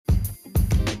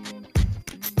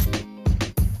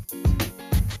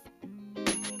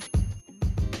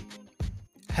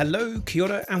Hello, kia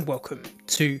ora, and welcome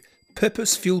to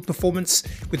Purpose Fueled Performance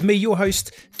with me, your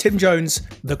host, Tim Jones,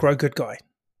 the Grow Good Guy.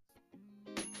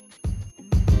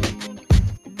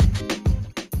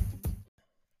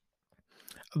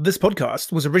 This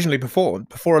podcast was originally performed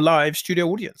before a live studio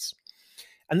audience.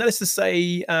 And that is to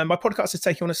say, my podcast is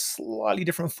taking on a slightly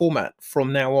different format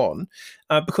from now on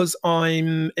because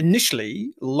I'm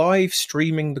initially live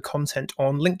streaming the content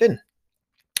on LinkedIn.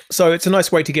 So it's a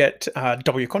nice way to get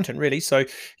double your content, really. So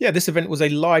yeah, this event was a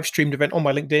live streamed event on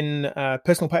my LinkedIn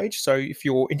personal page. So if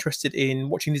you're interested in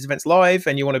watching these events live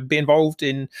and you want to be involved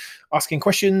in asking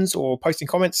questions or posting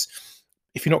comments,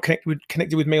 if you're not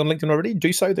connected with me on LinkedIn already,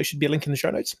 do so. There should be a link in the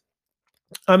show notes.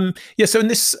 So in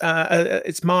this,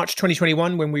 it's March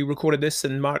 2021 when we recorded this,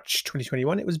 and March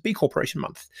 2021 it was B Corporation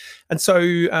month, and so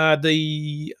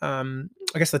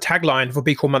I guess the tagline for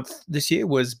B Corp month this year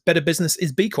was "Better Business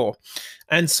is B Corp,"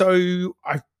 and so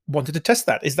I wanted to test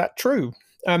that. Is that true?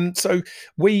 So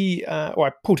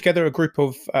I pulled together a group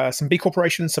of some B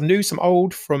corporations, some new, some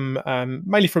old, from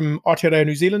mainly from Aotearoa,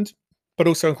 New Zealand, but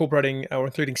also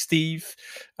including Steve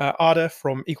Arder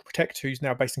from Equal Protect, who's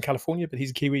now based in California, but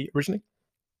he's a Kiwi originally,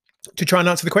 to try and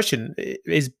answer the question,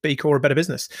 is B Corp a better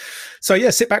business? So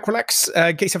yeah, sit back, relax,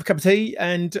 get yourself a cup of tea,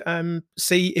 and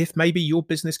see if maybe your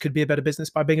business could be a better business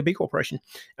by being a B Corporation.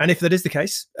 And if that is the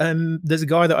case, there's a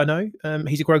guy that I know,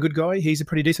 he's a Grow Good guy, he's a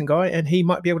pretty decent guy, and he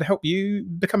might be able to help you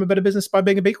become a better business by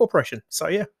being a B Corporation. So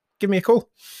yeah, give me a call.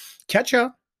 Catch ya.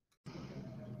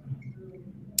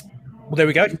 Well, there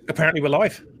we go. Apparently we're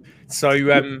live. So,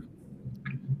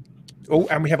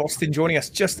 and we have Austin joining us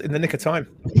just in the nick of time.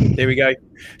 There we go.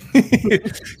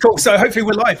 Cool. So hopefully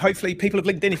we're live. Hopefully people of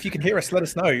LinkedIn, if you can hear us, let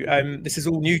us know. This is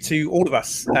all new to all of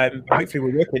us. Hopefully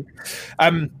we're working.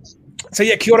 So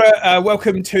yeah, kia ora,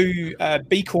 welcome to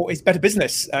B Corp is Better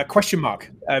Business, ?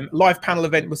 Live panel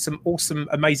event with some awesome,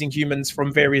 amazing humans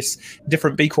from various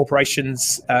different B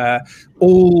corporations,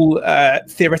 all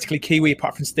theoretically Kiwi,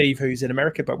 apart from Steve, who's in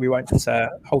America, but we won't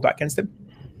hold that against him.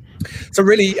 So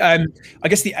really, I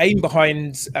guess the aim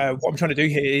behind what I'm trying to do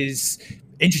here is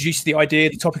introduce the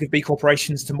topic of B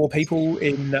corporations to more people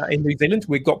in New Zealand.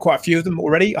 We've got quite a few of them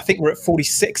already. I think we're at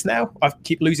 46 now. I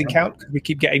keep losing count because we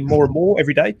keep getting more and more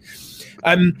every day.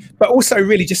 But also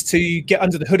really just to get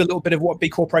under the hood a little bit of what B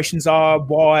corporations are,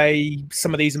 why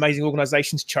some of these amazing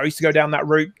organizations chose to go down that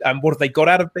route, what have they got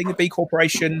out of being a B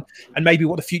corporation, and maybe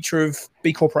what the future of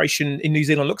B corporation in New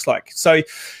Zealand looks like. So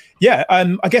yeah,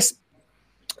 I guess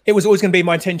it was always going to be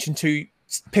my intention to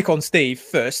pick on Steve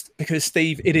first, because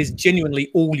Steve, it is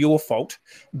genuinely all your fault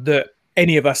that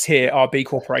any of us here are B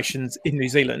corporations in New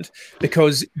Zealand,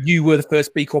 because you were the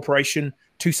first B corporation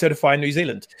to certify in New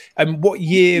Zealand. And what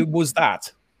year was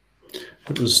that?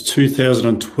 It was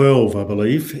 2012, I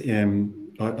believe.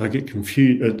 I get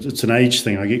confused. It's an age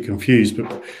thing. I get confused,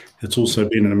 but it's also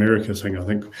been an America thing, I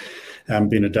think,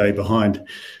 been a day behind.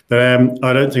 But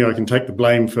I don't think I can take the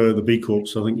blame for the B Corps.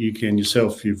 I think you can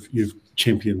yourself. You've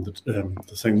championed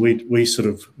the thing. We sort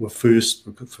of were first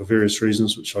for various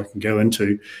reasons, which I can go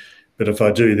into. But if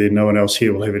I do, then no one else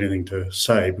here will have anything to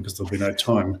say because therell be no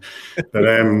time. But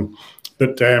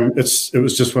it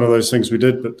was just one of those things we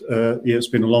did. But yeah, it's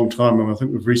been a long time, and I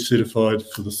think we've recertified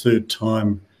for the third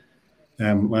time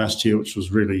last year, which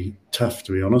was really tough,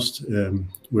 to be honest.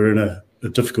 We're in a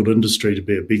difficult industry to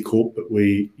be a B Corp, but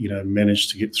we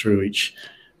managed to get through each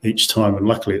time, and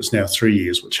luckily it's now 3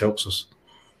 years, which helps us.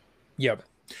 Yeah.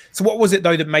 So what was it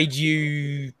though that made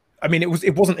you? I mean,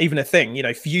 it wasn't even a thing,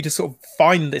 for you to sort of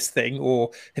find this thing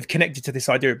or have connected to this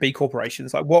idea of B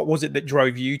corporations. Like, what was it that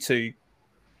drove you to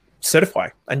certify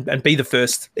and be the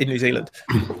first in New Zealand?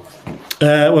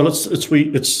 Well, it's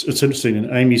interesting.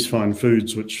 And Amy's Fine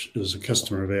Foods, which is a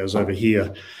customer of ours over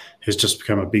here, has just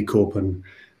become a B Corp, and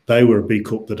they were a B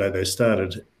Corp the day they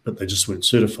started, but they just weren't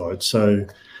certified. So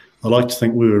I like to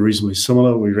think we were reasonably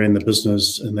similar. We ran the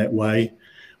business in that way.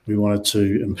 We wanted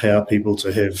to empower people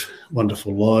to have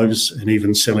wonderful lives, and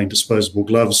even selling disposable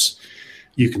gloves,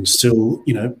 you can still,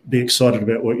 be excited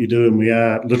about what you do. And we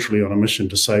are literally on a mission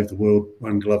to save the world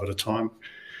one glove at a time.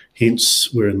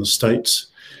 Hence, we're in the States,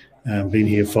 been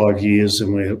here 5 years,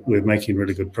 and we're making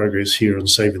really good progress here on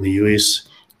saving the US,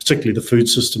 particularly the food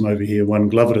system over here, one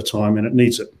glove at a time, and it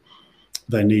needs it.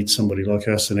 They need somebody like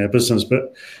us in our business.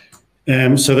 But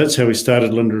so that's how we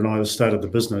started. Linda and I started the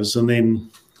business, and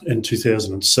then in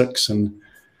 2006, and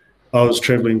I was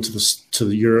traveling to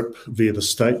Europe via the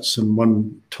States, and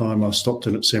one time I stopped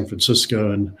in at San Francisco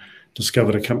and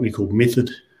discovered a company called Method,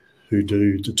 who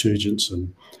do detergents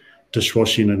and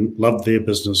dishwashing, and loved their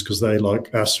business because they,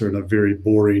 like us, are in a very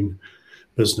boring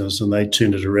business, and they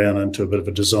turned it around into a bit of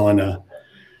a designer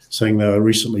saying they were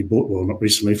recently bought, well, not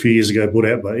recently, a few years ago, bought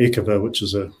out by Ecova, which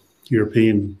is a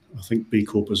European, I think, B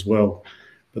Corp as well.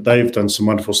 But they've done some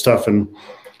wonderful stuff. And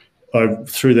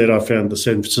through that, I found the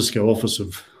San Francisco office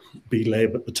of B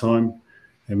Lab at the time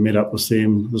and met up with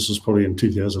them. This was probably in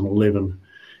 2011.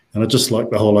 And I just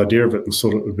liked the whole idea of it and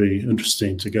thought it would be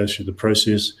interesting to go through the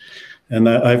process. And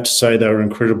I have to say they were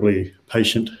incredibly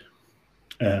patient.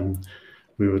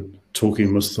 We were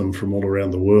talking with them from all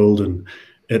around the world. And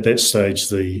at that stage,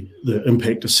 the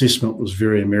impact assessment was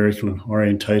very American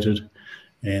orientated.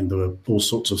 And there were all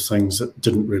sorts of things that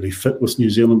didn't really fit with New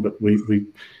Zealand. But we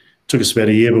took us about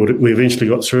a year, but we eventually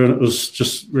got through, and it was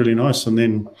just really nice. And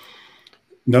then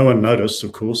no one noticed,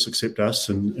 of course, except us,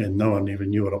 and no one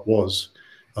even knew what it was.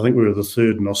 I think we were the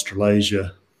third in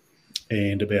Australasia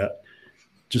and about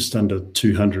just under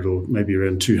 200 or maybe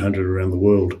around 200 around the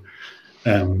world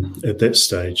at that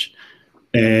stage.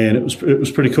 And it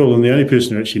was pretty cool. And the only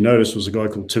person who actually noticed was a guy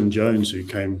called Tim Jones, who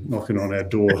came knocking on our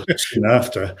door soon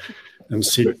after and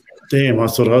said, "Damn, I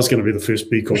thought I was going to be the first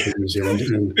B Corp in New Zealand."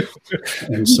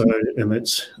 And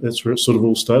that's where it sort of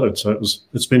all started. So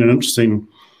it's been an interesting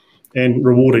and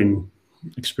rewarding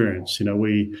experience. You know,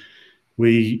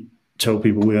 we tell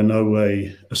people we are no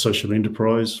way a social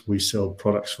enterprise. We sell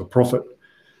products for profit,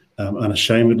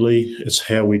 unashamedly. It's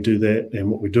how we do that and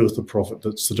what we do with the profit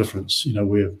that's the difference. You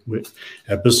know,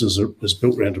 our business is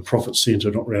built around a profit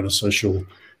centre, not around a social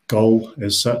goal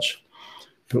as such.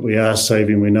 But we are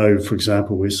saving, we know, for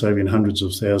example, we're saving hundreds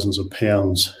of thousands of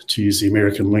pounds, to use the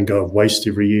American lingo, of waste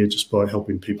every year just by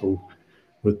helping people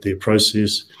with their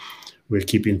process. We're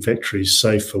keeping factories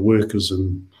safe for workers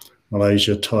in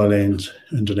Malaysia, Thailand,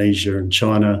 Indonesia, and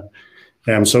China.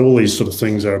 So all these sort of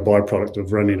things are a byproduct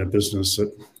of running a business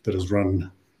that is run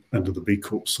under the B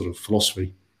Corp sort of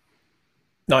philosophy.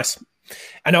 Nice.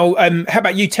 And how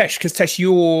about you, Tesh? Because Tesh,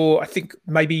 you're, I think,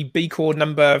 maybe B Corp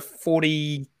number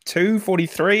 42,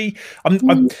 43.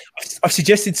 I've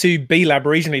suggested to B Lab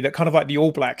regionally that kind of like the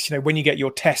All Blacks, you know, when you get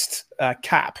your test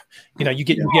cap, you know, you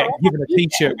get given a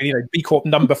T-shirt with, you know, B Corp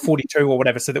number 42 or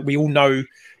whatever, so that we all know,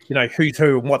 you know, who's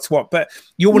who and what's what. But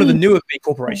you're one of the newer B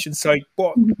corporations. So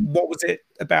what was it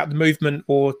about the movement,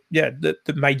 or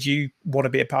that made you want to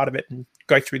be a part of it and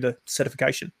go through the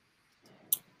certification?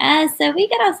 So we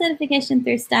got our certification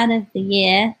through start of the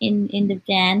year in end of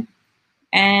Jan,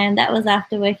 and that was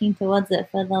after working towards it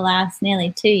for the last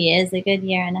nearly 2 years, a good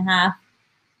year and a half.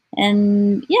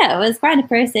 And yeah, it was quite a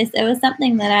process. It was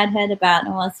something that I'd heard about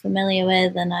and was familiar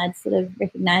with, and I'd sort of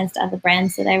recognized other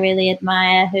brands that I really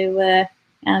admire who were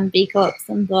B Corps,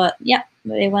 and thought, yep,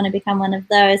 we want to become one of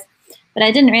those. But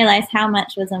I didn't realize how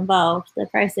much was involved. The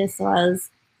process was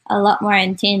a lot more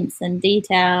intense and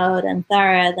detailed and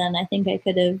thorough than I think I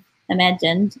could have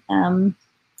imagined. And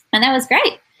that was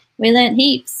great. We learned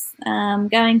heaps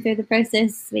going through the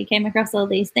process. We came across all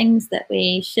these things that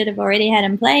we should have already had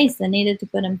in place and needed to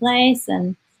put in place.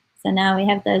 And so now we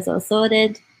have those all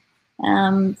sorted.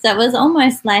 So it was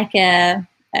almost like a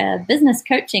business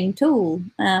coaching tool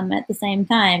at the same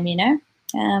time, you know.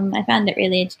 I found it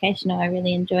really educational. I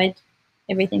really enjoyed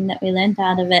everything that we learned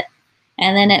out of it.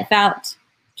 And then it felt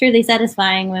truly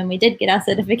satisfying when we did get our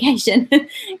certification,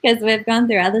 because we've gone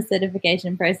through other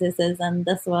certification processes and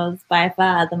this was by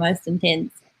far the most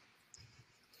intense.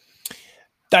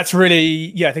 That's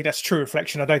really, I think that's true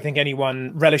reflection. I don't think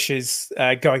anyone relishes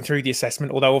going through the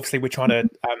assessment, although obviously we're trying to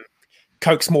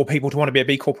coax more people to want to be a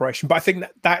B corporation. But I think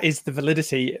that is the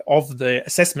validity of the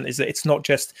assessment, is that it's not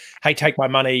just, hey, take my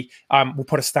money, we'll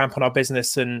put a stamp on our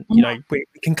business, and you know, we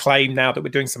can claim now that we're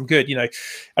doing some good, you know.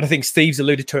 And I think Steve's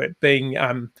alluded to it being,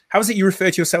 how is it you refer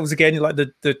to yourselves again, like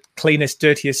the cleanest,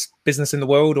 dirtiest business in the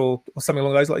world, or something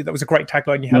along those lines? That was a great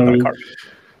tagline you had.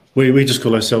 We just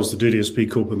call ourselves the dirtiest B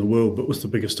Corp in the world, but with the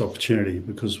biggest opportunity,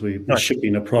 because we're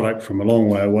shipping a product from a long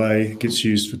way away, it gets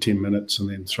used for 10 minutes and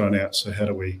then thrown out. So how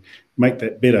do we make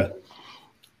that better?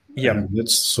 Yeah,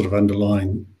 that's sort of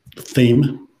underlying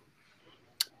theme.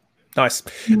 Nice.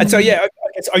 And so, I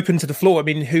guess open to the floor. I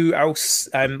mean, who else,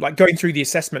 like going through the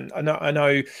assessment? I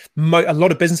know a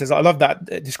lot of businesses, I love that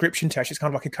description, Tesh. It's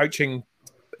kind of like a coaching,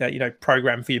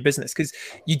 program for your business, because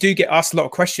you do get asked a lot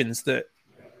of questions that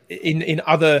in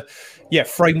other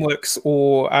frameworks,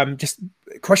 or just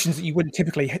questions that you wouldn't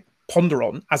typically ponder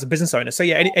on as a business owner. So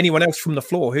anyone else from the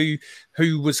floor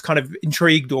who was kind of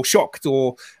intrigued or shocked,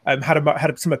 or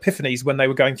had some epiphanies when they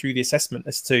were going through the assessment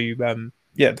as to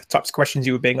the types of questions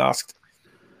you were being asked?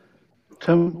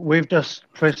 Tim, we've just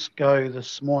pressed go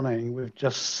this morning. We've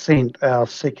just sent our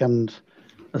second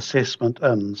assessment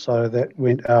in, so that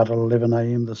went out at 11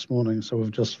 a.m. this morning. So we've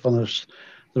just finished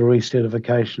the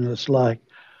recertification. It's like,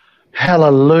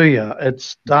 hallelujah,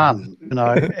 it's done,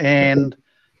 and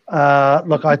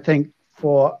Look, I think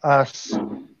for us,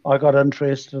 I got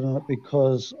interested in it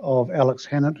because of Alex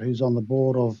Hannett, who's on the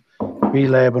board of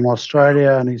B-Lab in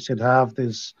Australia, and he said, Harv,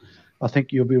 I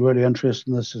think you'll be really interested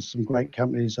in this. There's some great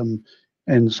companies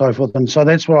and so forth. And so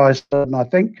that's where I started. And I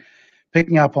think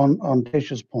picking up on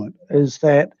Tesh's point is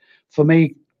that for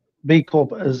me, B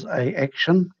Corp is a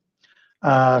action.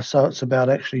 So it's about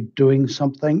actually doing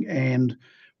something. And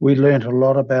we learned a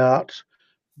lot about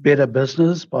better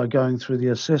business by going through the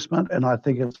assessment. And I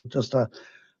think it's just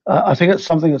I think it's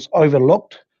something that's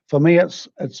overlooked. For me, it's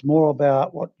more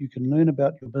about what you can learn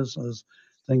about your business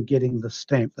than getting the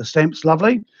stamp. The stamp's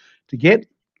lovely to get,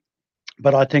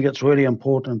 but I think it's really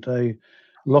important to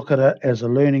look at it as a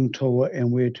learning tool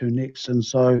and where to next. And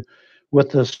so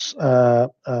with this,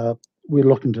 we're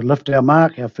looking to lift our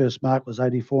mark. Our first mark was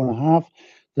 84.5.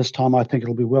 This time I think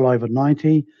it'll be well over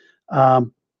 90.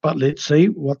 But let's see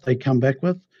what they come back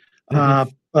with.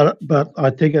 But I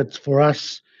think it's for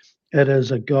us, it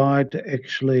is a guide to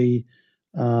actually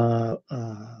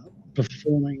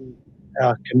performing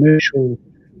our commercial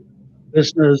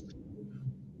business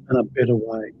in a better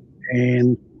way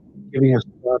and giving us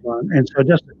a guideline. And so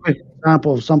just a quick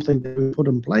example of something that we put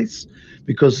in place,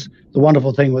 because the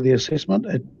wonderful thing with the assessment,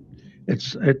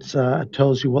 it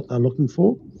tells you what they're looking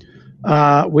for.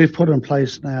 We've put in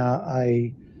place now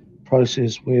a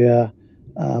process where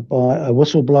by a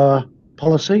whistleblower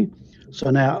policy. So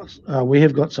now we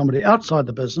have got somebody outside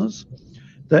the business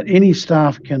that any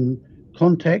staff can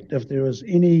contact if there is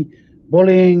any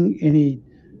bullying, any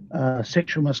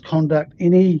sexual misconduct,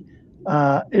 any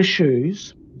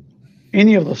issues.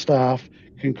 Any of the staff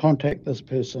can contact this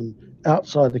person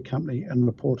outside the company and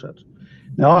report it.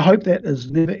 Now, I hope that is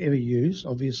never ever used,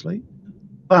 obviously,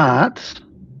 but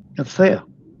it's there.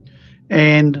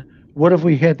 And what if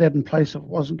we had that in place if it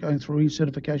wasn't going through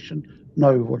recertification?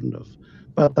 No, we wouldn't have.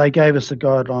 But they gave us a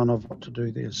guideline of what to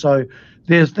do there. So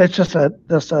that's just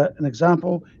an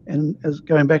example. And as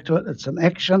going back to it, it's an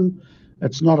action.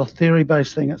 It's not a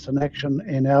theory-based thing. It's an action,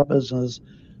 and our business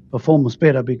performs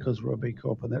better because we're a B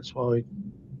Corp, and that's why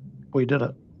we did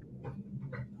it.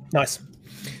 Nice.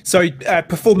 So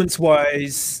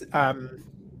performance-wise,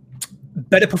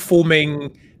 better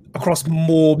performing across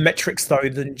more metrics though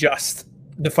than just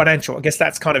the financial. I guess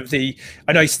that's kind of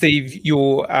I know, Steve,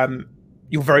 you're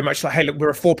very much like, hey, look, we're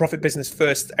a for-profit business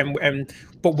first,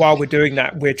 but while we're doing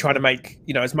that, we're trying to make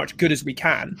as much good as we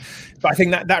can. But I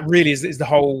think that really is the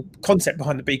whole concept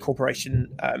behind the B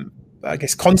Corporation. I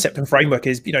guess concept and framework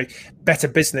is better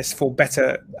business for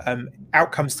better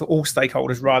outcomes to all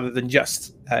stakeholders, rather than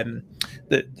just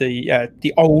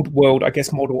the old world, I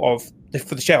guess, model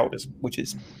for the shareholders, which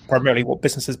is primarily what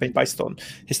business has been based on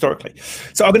historically.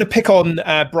 So I'm going to pick on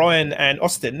Brian and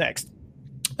Austin next.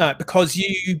 Because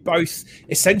you both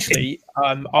essentially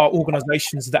are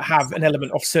organizations that have an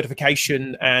element of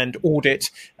certification and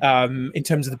audit in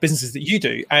terms of the businesses that you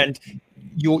do, and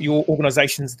your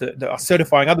organizations that are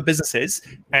certifying other businesses,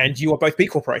 and you are both B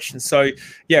corporations. So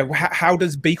yeah, how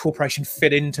does B Corporation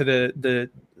fit into the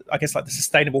I guess like the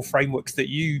sustainable frameworks that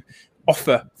you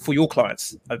offer for your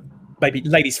clients? Maybe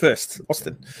ladies first,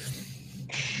 Austin.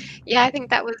 Yeah, I think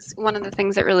that was one of the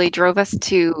things that really drove us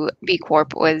to B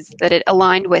Corp, was that it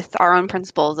aligned with our own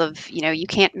principles of, you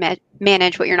can't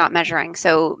manage what you're not measuring.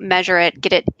 So measure it,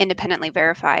 get it independently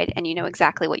verified, and you know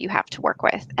exactly what you have to work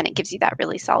with. And it gives you that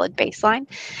really solid baseline.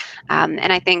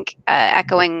 And I think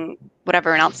echoing what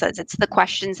everyone else says, it's the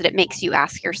questions that it makes you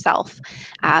ask yourself.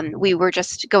 We were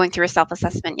just going through a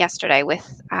self-assessment yesterday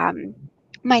with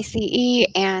my CE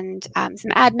and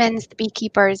some admins, the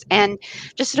beekeepers, and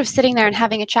just sort of sitting there and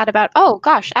having a chat about, oh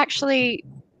gosh, actually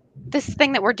this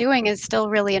thing that we're doing is still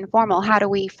really informal. How do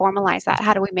we formalize that?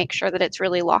 How do we make sure that it's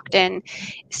really locked in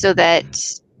so that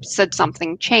should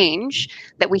something change,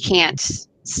 that we can't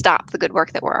stop the good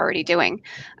work that we're already doing?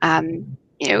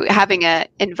 Having an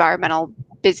environmental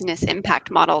business impact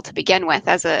model to begin with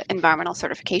as an environmental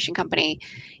certification company,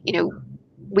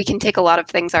 we can take a lot of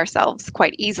things ourselves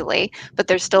quite easily, but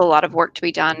there's still a lot of work to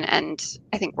be done. And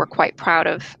I think we're quite proud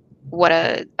of what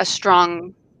a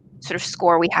strong sort of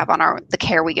score we have on the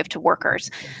care we give to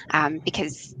workers.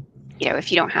 Because,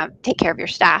 if you don't take care of your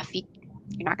staff, you're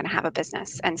not going to have a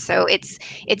business. And so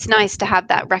it's nice to have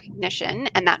that recognition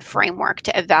and that framework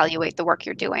to evaluate the work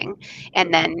you're doing.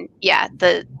 And then,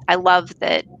 I love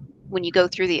that when you go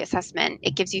through the assessment,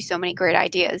 it gives you so many great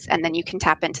ideas, and then you can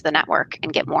tap into the network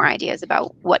and get more ideas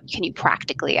about what can you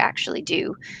practically actually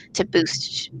do to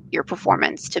boost your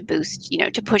performance, to boost,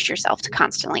 to push yourself to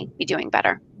constantly be doing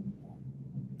better.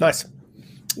 Nice.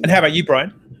 And how about you,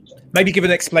 Brian? maybe give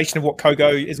an explanation of what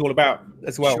Kogo is all about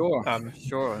as well.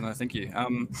 Sure. No, thank you.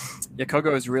 Yeah,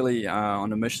 Kogo is really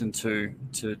on a mission to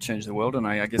change the world, and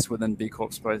I guess within B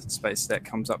Corp space that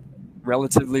comes up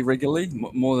relatively regularly,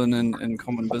 more than in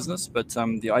common business. But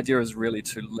the idea is really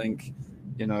to link,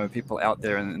 people out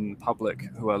there in the public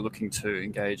who are looking to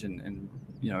engage and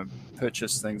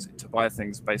purchase things, to buy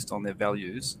things based on their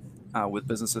values, with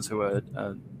businesses who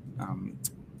are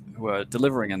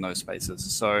delivering in those spaces.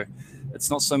 So it's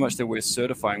not so much that we're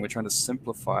certifying; we're trying to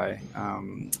simplify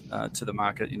to the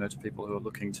market, to people who are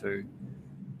looking to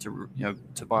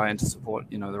buy and to support,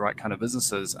 the right kind of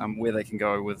businesses, where they can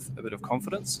go with a bit of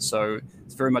confidence. So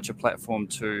it's very much a platform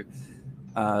to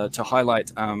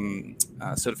highlight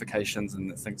certifications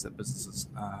and the things that businesses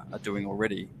are doing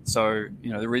already. So,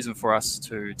 the reason for us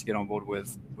to get on board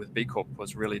with B Corp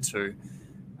was really to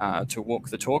walk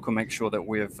the talk and make sure that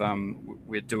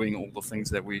we're doing all the things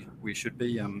that we should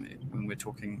be when we're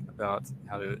talking about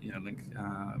how to link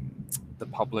the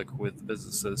public with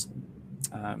businesses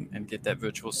and get that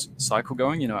virtuous cycle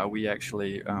going. Are we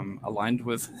actually aligned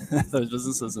with those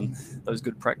businesses and those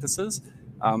good practices?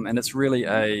 And it's really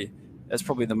it's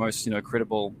probably the most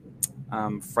credible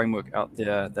framework out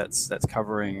there that's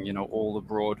covering all the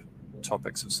broad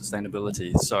topics of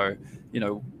sustainability. So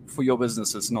for your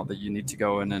business, it's not that you need to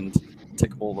go in and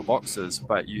tick all the boxes,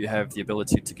 but you have the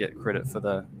ability to get credit for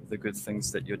the good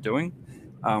things that you're doing,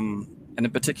 and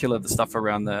in particular the stuff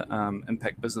around the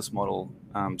impact business model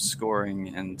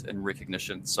scoring and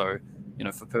recognition. So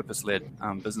for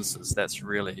purpose-led businesses, that's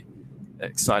really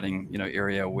exciting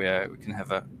area where we can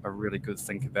have a really good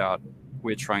think about,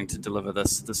 we're trying to deliver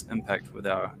this impact with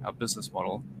our business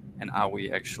model, and are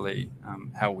we actually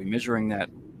how are we measuring that,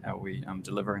 how are we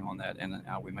delivering on that, and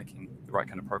are we making the right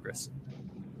kind of progress?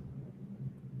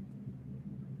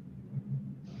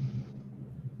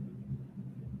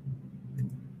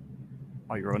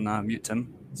 Oh, you're on mute,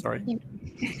 Tim. Sorry.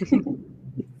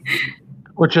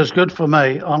 Which is good for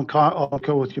me. I'm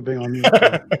cool with you being on mute.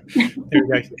 There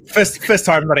we go. First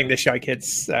time running this show,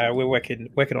 kids. We're working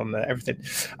on everything.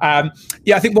 I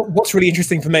think what's really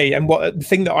interesting for me, and the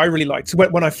thing that I really liked, so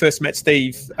when I first met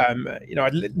Steve, I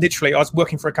was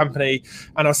working for a company,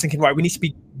 and I was thinking, right, we need to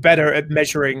be better at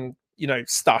measuring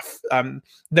stuff.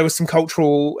 There was some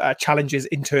cultural challenges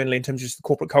internally in terms of just the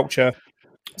corporate culture.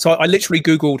 So I literally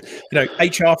Googled,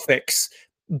 HR fix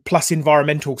plus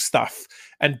environmental stuff,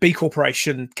 and B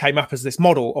Corporation came up as this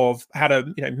model of how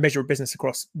to measure a business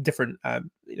across different,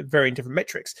 varying different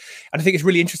metrics. And I think it's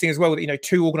really interesting as well that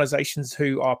two organisations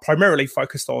who are primarily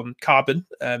focused on carbon,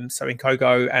 so in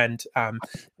Kogo and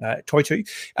Toitū,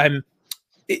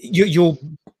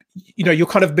 you're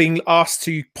kind of being asked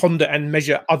to ponder and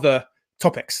measure other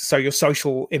topics. So your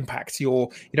social impact,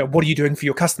 what are you doing for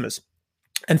your customers?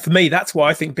 And for me, that's why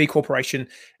I think B Corporation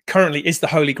currently is the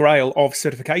holy grail of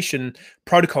certification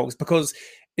protocols, because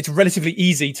it's relatively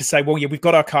easy to say, well, yeah, we've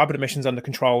got our carbon emissions under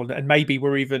control, and maybe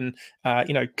we're even,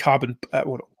 carbon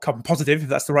positive, if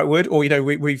that's the right word, or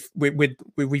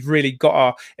we've really got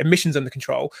our emissions under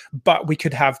control. But we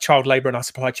could have child labour in our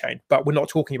supply chain. But we're not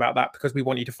talking about that because we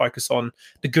want you to focus on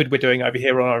the good we're doing over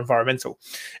here on our environmental.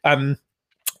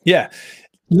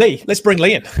 Lee, let's bring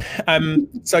Lee in.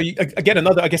 So again,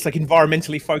 another, I guess, like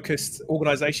environmentally focused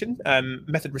organization,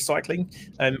 Method Recycling.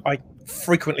 I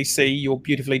frequently see your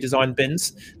beautifully designed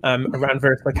bins around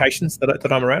various locations that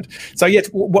I'm around. So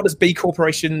what does B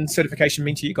Corporation certification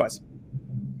mean to you guys?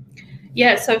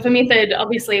 Yeah, so for Method,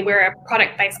 obviously we're a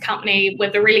product-based company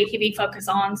with a really heavy focus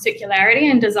on circularity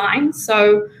and design.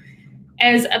 So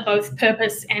as a both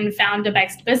purpose and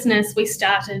founder-based business, we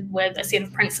started with a set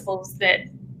of principles that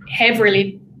have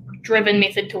really driven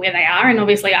Method to where they are. And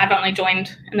obviously I've only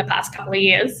joined in the past couple of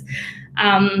years.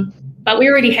 But we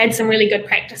already had some really good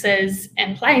practices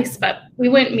in place, but we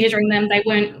weren't measuring them. They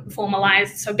weren't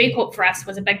formalized. So B Corp for us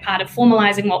was a big part of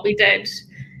formalizing what we did,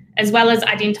 as well as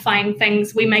identifying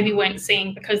things we maybe weren't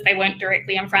seeing because they weren't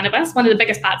directly in front of us. One of the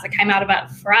biggest parts that came out of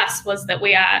it for us was that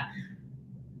we are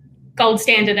gold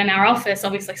standard in our office.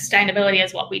 Obviously sustainability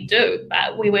is what we do,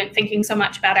 but we weren't thinking so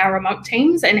much about our remote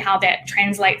teams and how that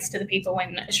translates to the people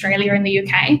in Australia and the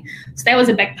UK. So that was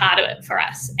a big part of it for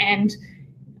us. And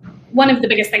one of the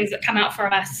biggest things that come out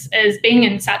for us is being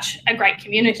in such a great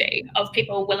community of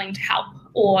people willing to help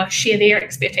or share their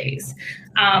expertise.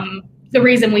 The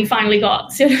reason we finally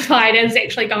got certified is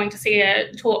actually going to see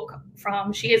a talk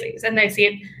from Sharesies, and they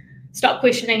said, stop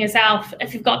questioning yourself.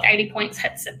 If you've got 80 points,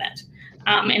 hit submit.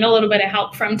 And a little bit of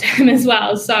help from Tim as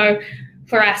well. So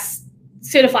for us,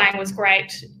 certifying was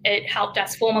great. It helped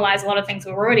us formalize a lot of things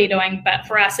we were already doing. But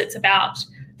for us, it's about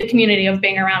the community of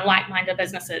being around like-minded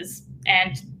businesses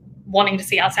and wanting to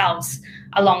see ourselves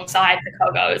alongside the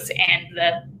Kogos and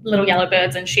the Little Yellow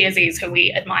Birds and Sharesies, who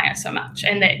we admire so much,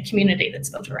 and that community that's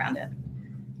built around it.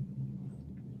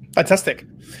 Fantastic.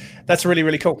 That's really,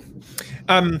 really cool.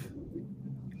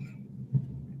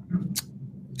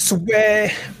 So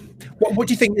what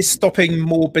do you think is stopping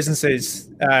more businesses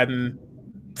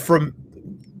from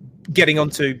getting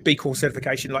onto B Corp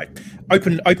certification? Like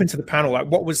open to the panel. Like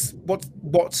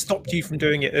what stopped you from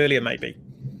doing it earlier? Maybe.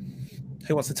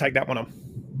 Who wants to take that one on?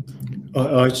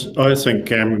 I think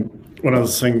one of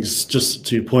the things, just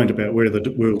to your point about we're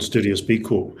the world's dirtiest B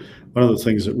Corp, one of the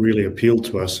things that really appealed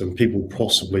to us, and people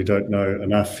possibly don't know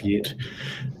enough yet,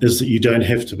 is that you don't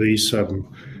have to be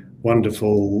some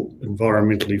wonderful,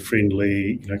 environmentally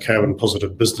friendly, carbon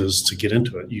positive business to get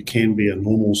into it. You can be a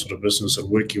normal sort of business and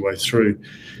work your way through.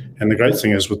 And the great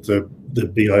thing is with the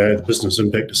BIA, the Business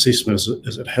Impact Assessment,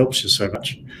 is it helps you so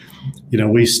much.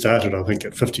 We started, I think,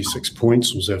 at 56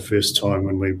 points was our first time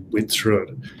when we went through it.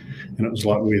 And it was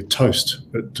like we were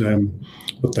toast. But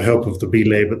with the help of the B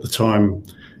Lab at the time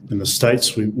in the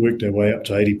States, we worked our way up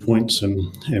to 80 points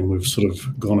and we've sort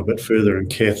of gone a bit further. And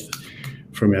Kath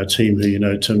from our team,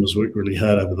 who Tim has worked really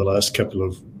hard over the last couple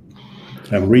of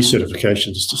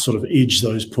recertifications to sort of edge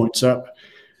those points up.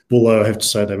 Although I have to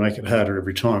say they make it harder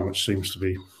every time, which seems to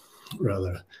be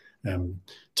rather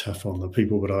tough on the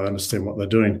people, but I understand what they're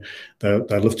doing. They're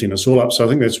lifting us all up. So I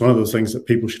think that's one of the things that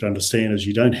people should understand is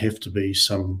you don't have to be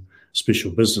some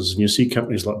special business. And you see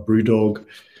companies like Brewdog,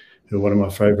 who are one of my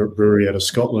favourite brewery out of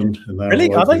Scotland, and they're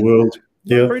all over the world.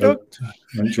 Yeah,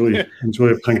 enjoy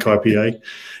a pink IPA.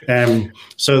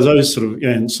 So those sort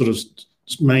of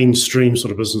mainstream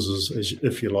sort of businesses,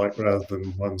 if you like, rather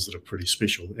than ones that are pretty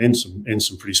special, and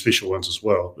some pretty special ones as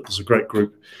well. But there's a great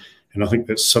group, and I think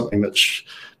that's something that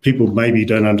people maybe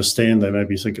don't understand. They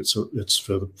maybe think it's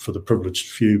for the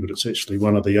privileged few, but it's actually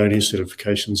one of the only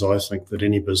certifications I think that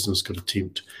any business could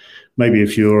attempt. Maybe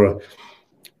if you're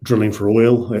drilling for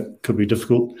oil, that could be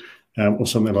difficult. Or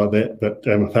something like that, but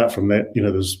apart from that,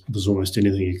 there's almost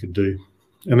anything you could do,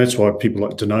 and that's why people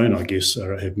like Danone, I guess,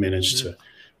 have managed to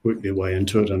work their way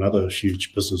into it, and other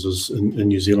huge businesses in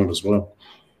New Zealand as well.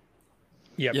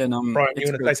 Yeah, Brian, you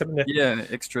want to say something there? Yeah,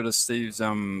 extra to Steve's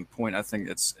point, I think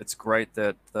it's great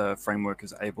that the framework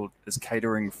is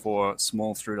catering for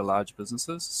small through to large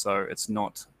businesses. So it's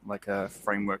not like a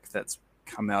framework that's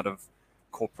come out of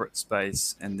corporate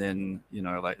space and then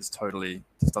is totally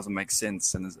just doesn't make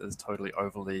sense and is totally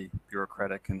overly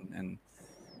bureaucratic and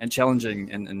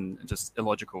challenging and just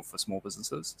illogical for small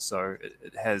businesses. So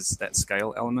it has that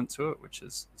scale element to it, which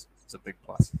is a big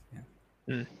plus.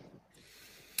 Yeah.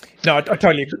 No, I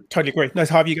totally agree. No,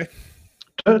 Harvey, you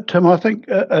go. Tim, I think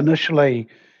initially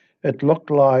it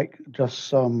looked like just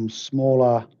some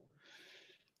smaller,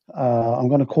 I'm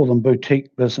going to call them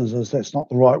boutique businesses. That's not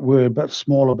the right word, but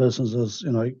smaller businesses,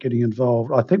 getting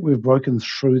involved. I think we've broken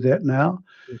through that now.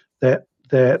 That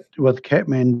with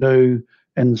Kathmandu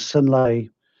and Synlait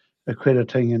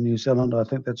accrediting in New Zealand, I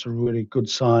think that's a really good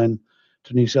sign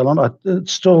to New Zealand.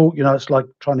 It's still, it's like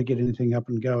trying to get anything up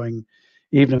and going,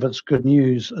 even if it's good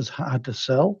news, is hard to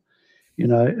sell.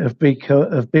 If B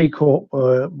Corp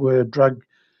were drug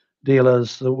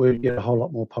dealers, that we'd get a whole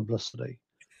lot more publicity.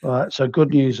 Right, so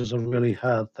good news is a really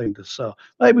hard thing to sell.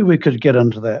 Maybe we could get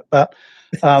into that, but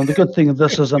the good thing is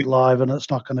this isn't live and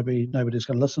it's not going to be, nobody's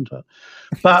going to listen to it.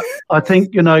 But I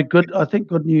think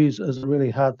good news is a really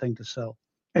hard thing to sell,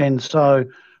 and so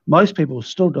most people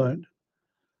still don't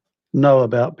know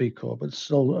about B Corp. It's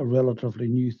still a relatively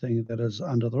new thing that is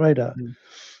under the radar.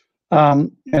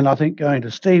 And I think going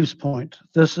to Steve's point,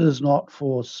 this is not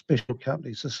for special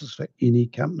companies. This is for any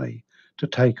company to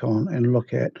take on and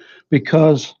look at,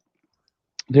 because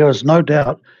there is no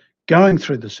doubt going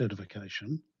through the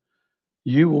certification,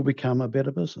 you will become a better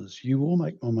business. You will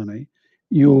make more money.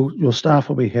 Your staff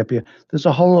will be happier. There's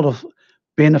a whole lot of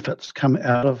benefits come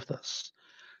out of this.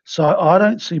 So I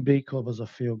don't see B Corp as a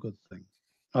feel-good thing.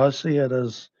 I see it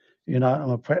as, I'm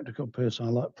a practical person. I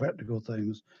like practical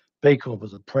things. B Corp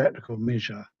is a practical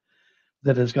measure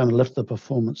that is going to lift the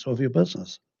performance of your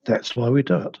business. That's why we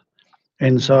do it.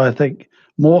 And so I think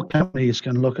more companies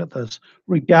can look at this,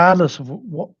 regardless of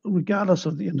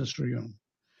the industry you're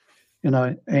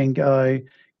in, and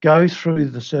go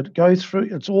through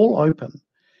it's all open.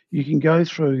 You can go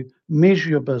through,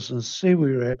 measure your business, see where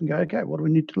you're at, and go, okay, what do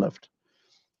we need to lift?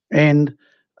 And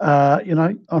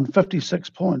on 56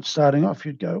 points starting off,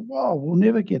 you'd go, wow, we'll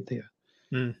never get there.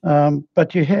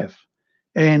 But you have.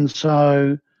 And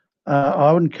so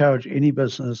I would encourage any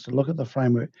business to look at the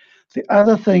framework. The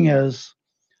other thing is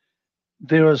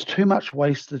there is too much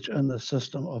wastage in the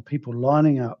system of people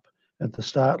lining up at the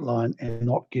start line and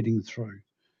not getting through.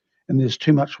 and there's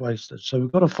too much wastage. So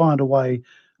we've got to find a way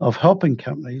of helping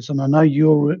companies, and I know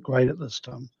you're great at this,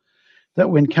 Tim, that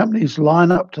when companies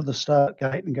line up to the start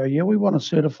gate and go, yeah, we want to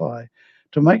certify,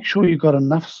 to make sure you've got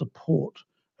enough support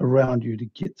around you to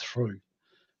get through,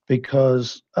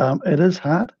 because it is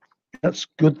hard. It's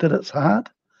good that it's hard,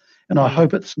 and I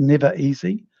hope it's never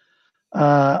easy.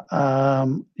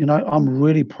 I'm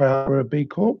really proud we're a B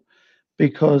Corp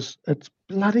because it's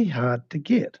bloody hard to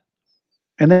get,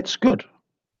 and that's good.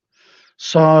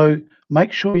 So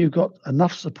make sure you've got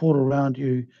enough support around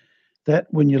you that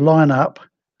when you line up,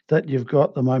 that you've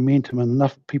got the momentum and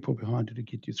enough people behind you to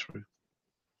get you through.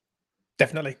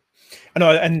 Definitely.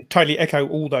 And totally echo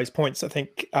all those points. I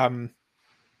think,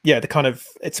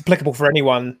 it's applicable for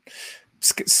anyone.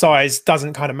 Size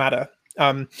doesn't kind of matter.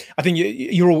 I think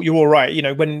you're all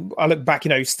right. When I look back,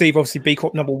 Steve, obviously B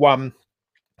Corp number 1.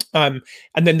 And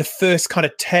then the first kind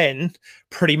of 10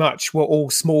 pretty much were all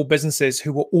small businesses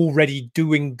who were already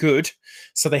doing good.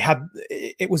 So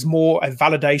it was more a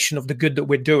validation of the good that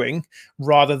we're doing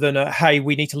rather than hey,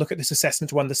 we need to look at this assessment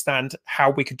to understand how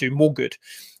we could do more good.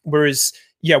 Whereas,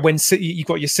 when you've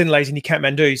got your Synlays and your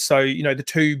Kathmandu, so, the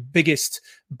two biggest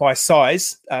by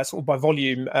size, sort of by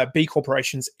volume, B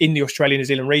corporations in the Australia-New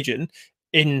Zealand region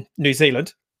in New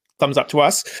Zealand, thumbs up to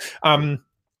us,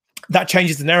 that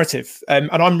changes the narrative.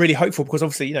 And I'm really hopeful because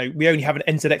obviously, we only have an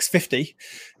NZX 50.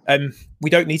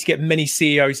 We don't need to get many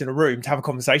CEOs in a room to have a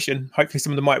conversation. Hopefully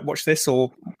some of them might watch this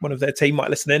or one of their team might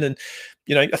listen in. And,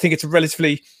 I think it's a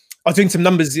relatively, I was doing some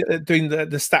numbers, doing the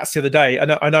stats the other day.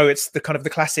 And I know it's the kind of the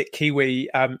classic Kiwi.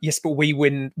 Yes, but we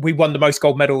won the most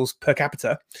gold medals per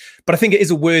capita. But I think it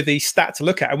is a worthy stat to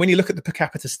look at. And when you look at the per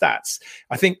capita stats,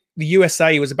 I think the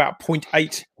USA was about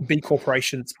 0.8 B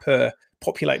corporations per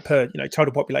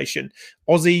total population.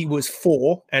 Aussie was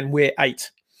 4 and we're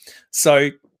 8. So,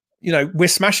 we're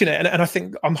smashing it. And I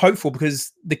think I'm hopeful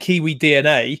because the Kiwi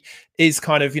DNA is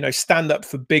kind of, stand up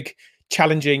for big,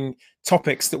 challenging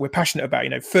topics that we're passionate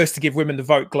about. First to give women the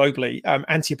vote globally,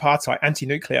 anti-apartheid,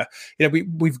 anti-nuclear.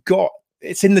 We've got,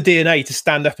 it's in the DNA to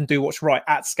stand up and do what's right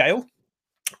at scale.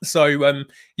 So I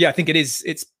think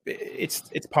it's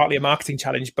partly a marketing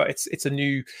challenge, but it's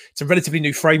a relatively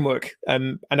new framework.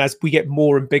 And as we get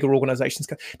more and bigger organizations,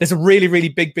 there's a really, really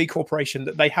big B corporation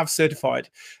that they have certified,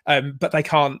 but they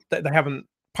haven't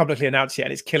publicly announced yet.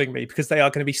 And it's killing me because they are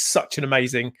going to be such an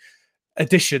amazing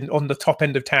addition on the top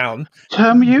end of town.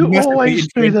 Tim, you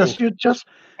always do this. You're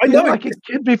like a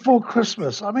kid before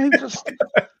Christmas. I mean, just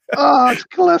it's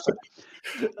classic.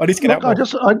 I need to get out. I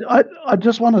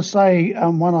just want to say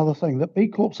one other thing, that B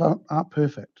Corps aren't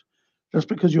perfect. Just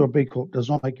because you're a B Corp does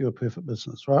not make you a perfect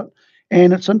business, right?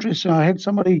 And it's interesting. I had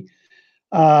somebody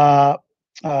had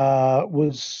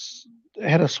a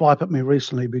swipe at me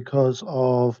recently because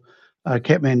of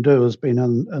Kathmandu has been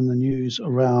in the news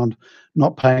around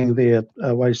not paying their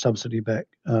wage subsidy back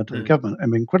to the government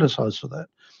and being criticised for that,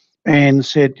 and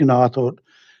said, I thought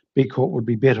B Corp would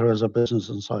be better as a business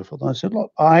and so forth. And I said,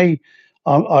 look, I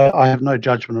have no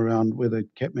judgment around whether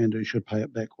Kathmandu should pay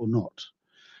it back or not.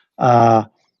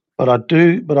 But I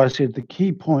said the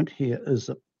key point here is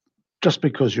that just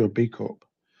because you're a B Corp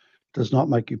does not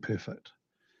make you perfect.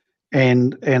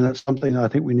 And it's something I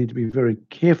think we need to be very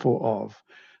careful of,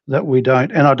 that we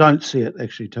don't, and I don't see it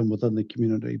actually, Tim, within the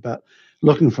community, but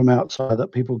looking from outside,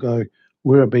 that people go,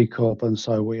 we're a B Corp and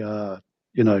so we are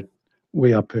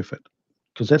perfect.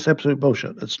 Because that's absolute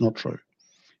bullshit. It's not true.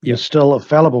 You're still a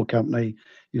fallible company.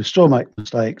 You still make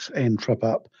mistakes and trip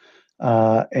up.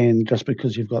 And just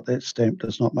because you've got that stamp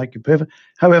does not make you perfect.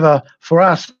 However, for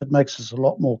us, it makes us a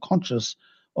lot more conscious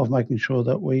of making sure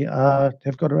that we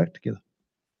have got our act together.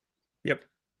 Yep.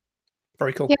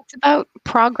 Very cool. Yeah, it's about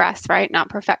progress, right? Not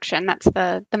perfection. That's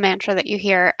the mantra that you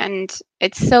hear. And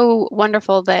it's so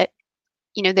wonderful that,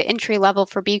 the entry level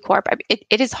for B Corp,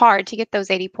 it is hard to get those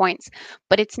 80 points,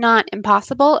 but it's not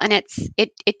impossible. And it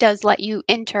does let you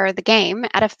enter the game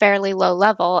at a fairly low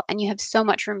level, and you have so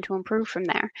much room to improve from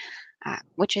there,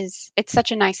 it's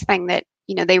such a nice thing that,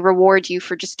 they reward you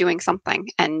for just doing something.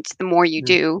 And the more you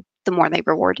do, the more they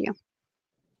reward you.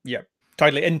 Yeah,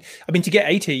 totally. And I mean, to get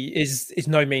 80 is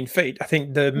no mean feat. I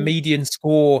think the median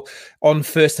score on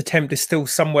first attempt is still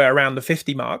somewhere around the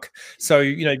 50 mark.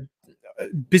 So,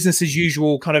 business as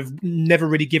usual, kind of never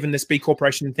really given this B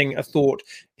corporation thing a thought,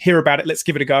 hear about it, let's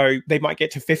give it a go. They might get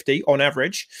to 50 on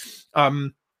average.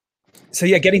 So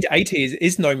getting to 80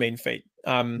 is no mean feat.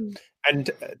 And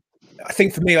I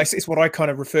think for me, it's what I kind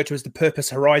of refer to as the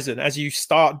purpose horizon. As you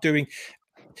start doing,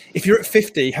 if you're at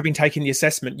 50, having taken the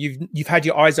assessment, you've had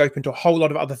your eyes open to a whole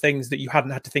lot of other things that you hadn't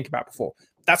had to think about before.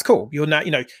 That's cool. You're now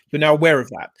aware of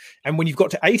that. And when you've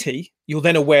got to 80, you're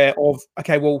then aware of,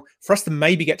 okay, well, for us to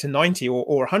maybe get to 90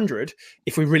 or 100,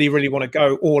 if we really, really want to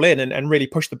go all in and really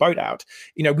push the boat out,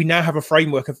 we now have a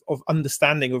framework of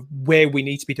understanding of where we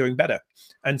need to be doing better.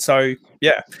 And so,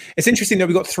 yeah, it's interesting that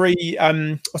we've got three, I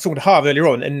was talking to Harv earlier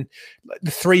on, and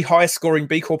the three highest scoring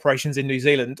B corporations in New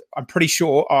Zealand, I'm pretty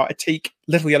sure, are Atik,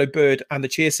 Little Yellow Bird, and the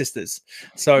Cheer Sisters.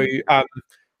 So,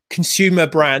 consumer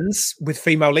brands with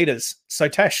female leaders. So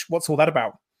Tesh, what's all that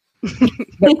about?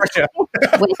 No pressure.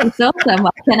 Which is awesome.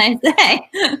 What can I say?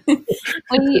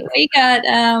 we got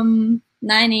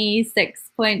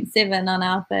 96.7 on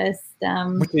our first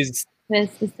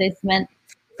first assessment.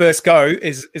 First go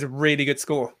is a really good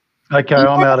score. Okay,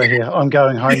 I'm out of here. I'm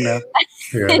going home now.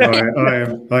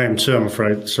 Yeah, I am too, I'm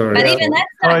afraid. Sorry. But even that's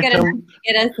not going to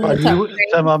get us in the top three.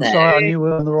 Tim, I'm sorry, I knew we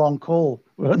were in the wrong call.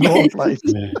 We're in the wrong place.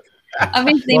 Yeah.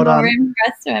 Obviously, more room for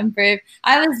us to improve.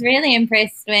 I was really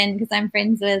impressed because I'm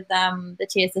friends with the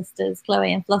Cheer Sisters,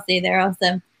 Chloe and Flossie. They're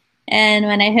awesome. And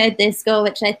when I heard their score,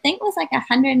 which I think was like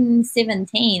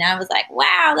 117, I was like,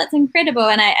 wow, that's incredible.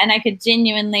 And I could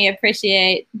genuinely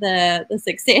appreciate the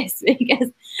success, because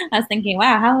I was thinking,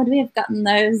 wow, how would we have gotten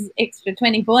those extra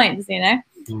 20 points, So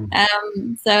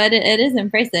it is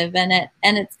impressive, and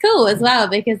it's cool as well,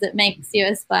 because it makes you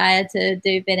aspire to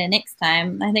do better next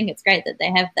time. I think it's great that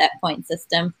they have that point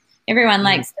system. Everyone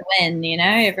likes to win,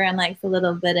 everyone likes a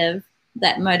little bit of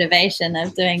that motivation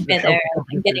of doing better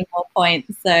and getting more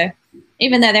points. So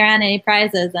even though there aren't any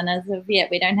prizes, and as of yet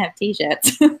we don't have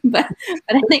t-shirts, but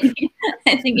I think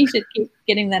you should keep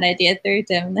getting that idea through,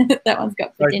 Tim. That one's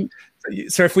got potential.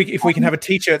 So if we can have a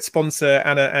t-shirt sponsor,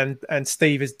 Anna and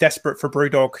Steve is desperate for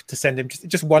Brewdog to send him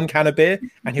just one can of beer,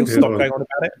 and he'll stop going on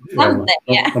about it.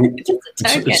 Just a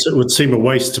token. It would seem a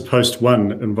waste to post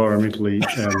one environmentally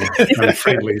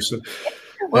unfriendly. So.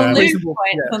 We'll lose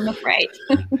points, I'm afraid.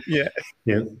 Yeah.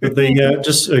 But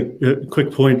just a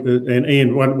quick point, and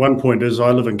Ian, one point is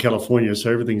I live in California,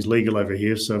 so everything's legal over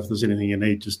here. So if there's anything you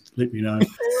need, just let me know.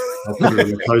 I'll put it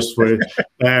in the post for you.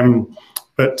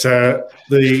 But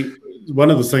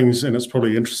one of the things, and it's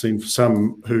probably interesting for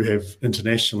some who have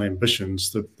international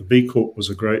ambitions, the B Corp was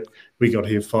we got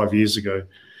here 5 years ago,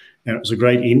 and it was a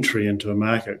great entry into a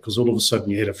market, because all of a sudden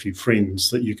you had a few friends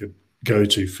that you could go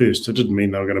to first. It didn't mean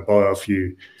they were going to buy off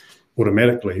you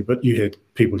automatically, but you had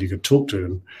people you could talk to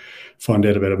and find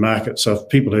out about a market. So if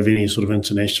people have any sort of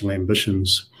international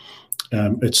ambitions,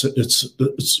 it's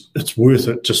worth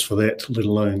it just for that, let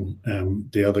alone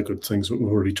the other good things that we've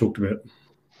already talked about.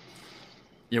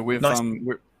 Yeah, we're in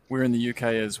the UK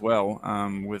as well,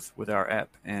 with our app,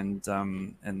 and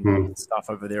staff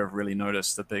over there have really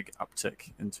noticed a big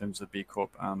uptick in terms of B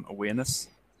Corp awareness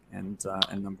and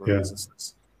number of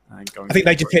businesses. I think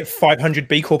they just hit 500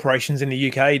 B corporations in the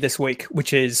UK this week,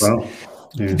 which is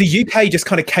the UK just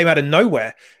kind of came out of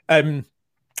nowhere.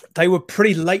 They were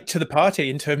pretty late to the party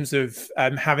in terms of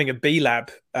having a B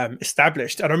lab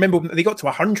established. And I remember they got to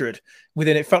 100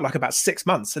 within, it felt like about 6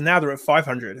 months, and now they're at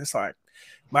 500. It's like,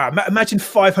 wow, imagine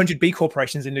 500 B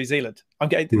corporations in New Zealand. I'm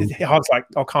getting Harv's like,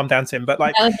 I'll calm down, Tim, but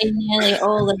like that would be nearly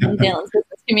all of New Zealand's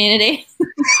business community.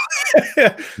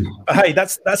 Hey,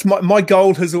 that's my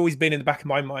goal has always been in the back of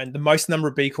my mind, the most number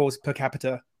of B Corps per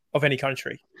capita of any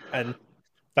country, and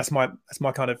that's my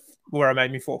kind of where I'm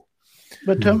aiming for.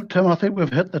 But Tim, I think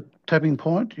we've hit the tipping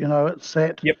point. It's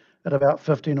sat at about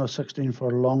 15 or 16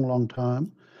 for a long, long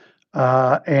time,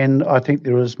 and I think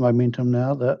there is momentum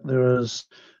now. That there is.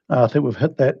 I think we've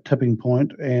hit that tipping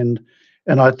point, and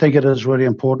I think it is really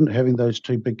important having those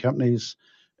two big companies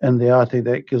in there. I think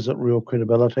that gives it real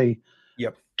credibility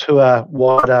to a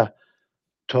wider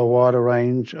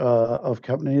range of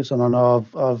companies. And I know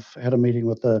I've had a meeting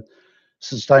with the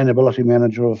sustainability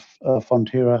manager of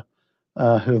Fonterra,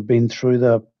 who have been through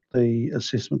the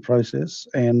assessment process,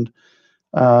 and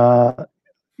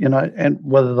and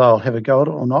whether they'll have a go at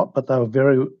it or not, but they were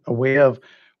very aware of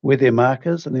where their mark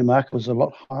is, and their mark was a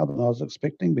lot higher than I was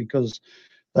expecting, because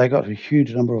they got a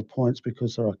huge number of points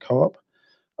because they're a co-op.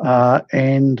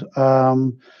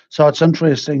 So it's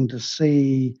interesting to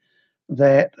see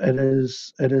that it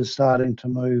is starting to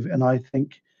move. And I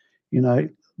think,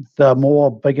 the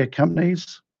more bigger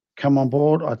companies come on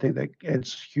board, I think that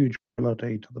adds huge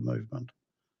credibility to the movement.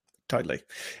 Totally.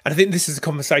 And I think this is a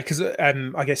conversation because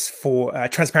I guess for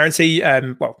transparency,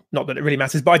 well, not that it really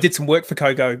matters, but I did some work for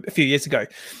Kogo a few years ago,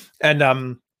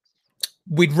 and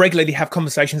we'd regularly have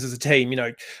conversations as a team.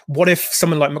 What if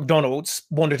someone like McDonald's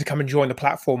wanted to come and join the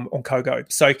platform on Kogo?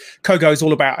 So Kogo is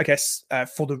all about, I guess,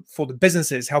 for the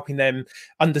businesses, helping them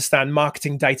understand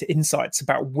marketing data insights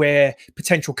about where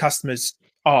potential customers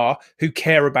are who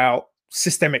care about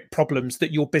systemic problems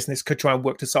that your business could try and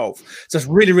work to solve. So it's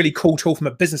really, really cool tool from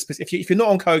a business perspective. If you're not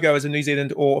on Kogo as a New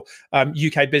Zealand or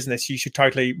UK business, you should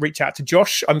totally reach out to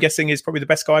Josh. I'm guessing is probably the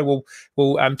best guy. We'll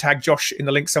tag Josh in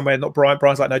the link somewhere, not Brian.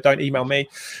 Brian's like, no, don't email me.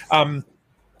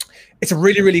 It's a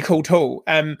really, really cool tool.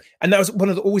 And that was one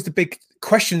of always the big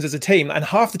questions as a team. And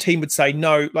half the team would say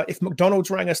no. Like if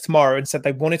McDonald's rang us tomorrow and said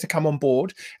they wanted to come on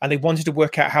board and they wanted to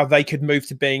work out how they could move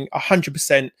to being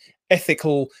 100%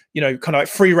 ethical, kind of like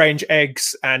free range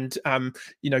eggs and,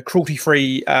 cruelty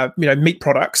free, meat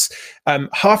products.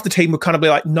 Half the team would kind of be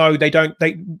like, no, they don't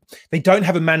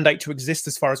have a mandate to exist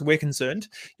as far as we're concerned,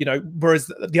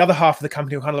 whereas the other half of the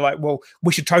company were kind of like, well,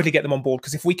 we should totally get them on board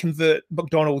because if we convert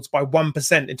McDonald's by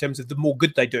 1% in terms of the more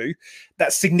good they do,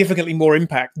 that's significantly more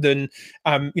impact than,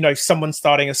 someone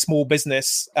starting a small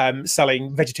business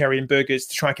selling vegetarian burgers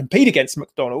to try and compete against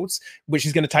McDonald's, which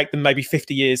is going to take them maybe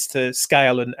 50 years to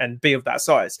scale and be of that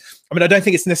size. I mean, I don't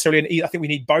think it's necessarily I think we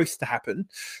need both to happen,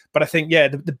 but I think,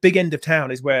 the big end of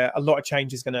town is where a lot of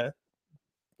change is going to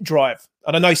drive.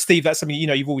 And I know, Steve, that's something,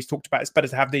 you've always talked about. It's better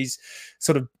to have these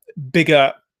sort of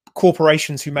bigger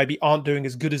corporations who maybe aren't doing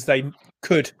as good as they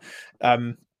could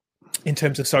in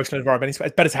terms of social and environmental.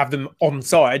 It's better to have them on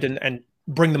side and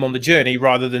bring them on the journey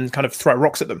rather than kind of throw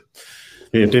rocks at them.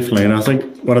 Yeah, definitely. And I think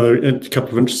a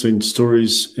couple of interesting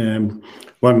stories.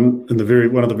 One of the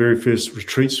very first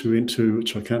retreats we went to,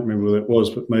 which I can't remember where that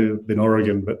was, but maybe have been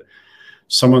Oregon. But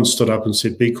someone stood up and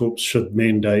said B Corps should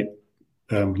mandate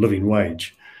living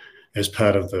wage as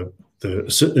part of the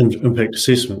impact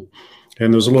assessment.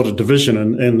 And there was a lot of division,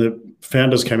 and the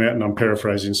founders came out, and I'm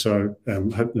paraphrasing, so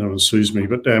hope no one sues me,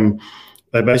 but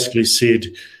they basically said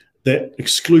that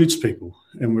excludes people,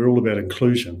 and we're all about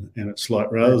inclusion. And it's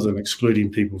like, rather than excluding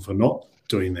people for not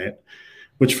doing that,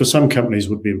 which for some companies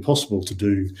would be impossible to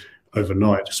do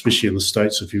overnight, especially in the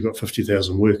States if you've got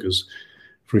 50,000 workers,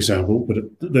 for example, but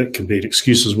that can be an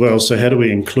excuse as well. So how do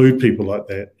we include people like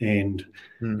that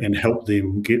and help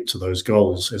them get to those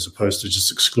goals as opposed to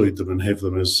just exclude them and have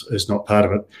them as not part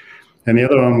of it? And the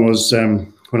other one was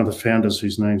one of the founders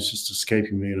whose name's just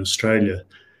escaping me in Australia.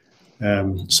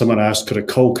 Someone asked, could a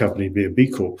coal company be a B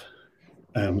Corp?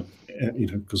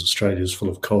 Because Australia is full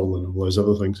of coal and all those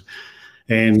other things.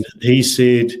 And he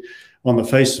said, on the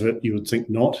face of it, you would think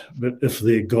not. But if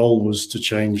their goal was to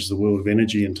change the world of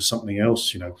energy into something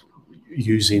else,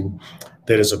 using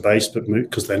that as a base, but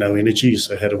because they know energy,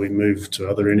 so how do we move to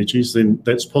other energies? Then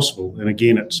that's possible. And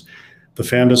again, it's the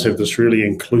founders have this really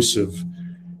inclusive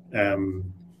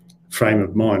frame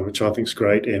of mind, which I think is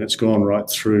great, and it's gone right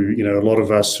through. A lot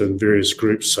of us in various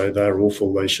groups say they're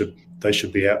awful. They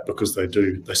should be out because they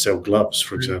sell gloves,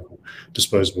 for example,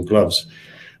 disposable gloves.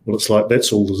 Well, it's like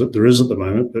that's all that there is at the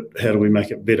moment, but how do we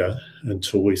make it better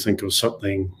until we think of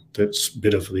something that's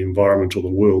better for the environment or the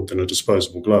world than a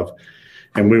disposable glove?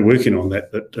 And we're working on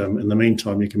that, but in the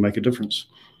meantime, you can make a difference.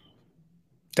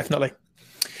 Definitely.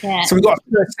 Yeah. So we've got...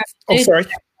 Oh, sorry.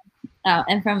 Oh,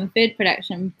 and from a food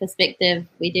production perspective,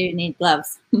 we do need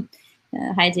gloves.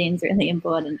 Hygiene is really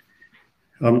important.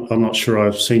 I'm not sure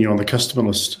I've seen you on the customer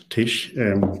list, Tish.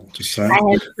 Just saying. I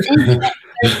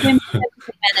have seen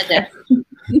manager.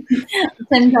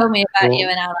 Tim told me about you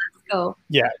in our last call.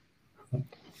 Yeah.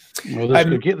 Well,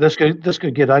 this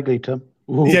could get ugly, Tim.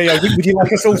 Ooh. Yeah. Would you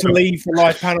like us all to leave the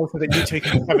live panel so that you two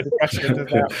can have a discussion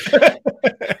about?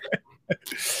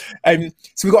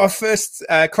 So we've got our first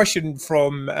question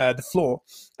from the floor.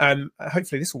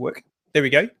 Hopefully this will work. There we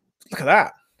go. Look at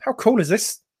that. How cool is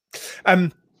this?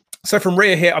 So from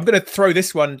Rhea here, I'm going to throw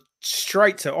this one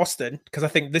straight to Austin because I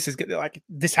think this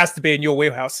has to be in your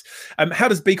wheelhouse. How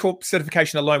does B Corp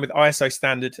certification align with ISO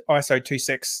standard ISO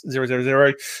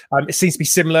 26000? It seems to be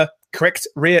similar. Correct,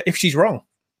 Rhea, if she's wrong.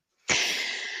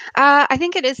 I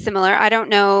think it is similar. I don't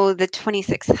know the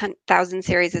 26,000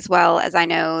 series as well as I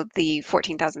know the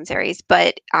 14,000 series,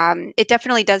 but it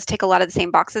definitely does tick a lot of the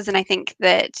same boxes. And I think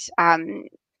that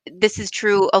this is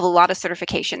true of a lot of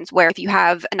certifications where if you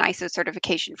have an ISO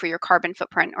certification for your carbon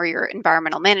footprint or your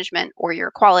environmental management or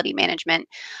your quality management,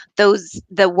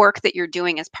 the work that you're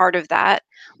doing as part of that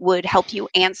would help you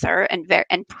answer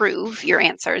and prove your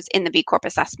answers in the B Corp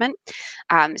assessment.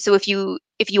 So if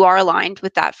you are aligned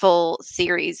with that full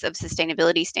series of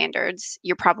sustainability standards,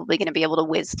 you're probably going to be able to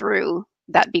whiz through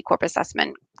that B Corp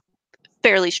assessment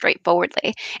fairly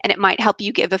straightforwardly. And it might help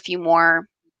you give a few more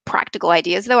practical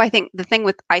ideas, though. I think the thing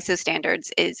with ISO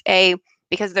standards is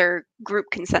because they're group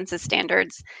consensus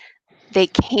standards, they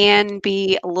can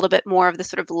be a little bit more of the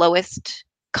sort of lowest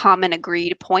common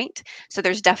agreed point. So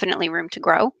there's definitely room to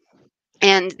grow.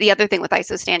 And the other thing with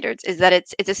ISO standards is that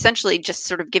it's essentially just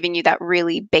sort of giving you that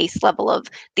really base level of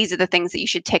these are the things that you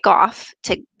should tick off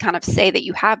to kind of say that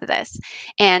you have this.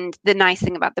 And the nice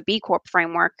thing about the B Corp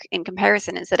framework in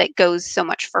comparison is that it goes so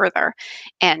much further.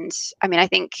 And I mean, I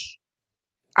think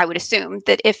I would assume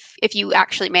that if you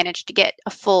actually manage to get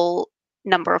a full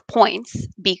number of points,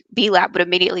 B Lab would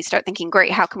immediately start thinking,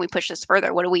 great, how can we push this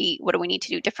further? What do we need to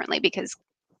do differently? Because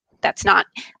that's not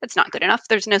good enough.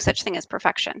 There's no such thing as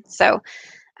perfection. So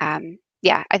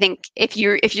yeah, I think if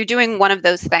you're doing one of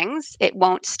those things, it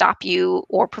won't stop you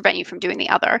or prevent you from doing the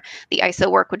other. The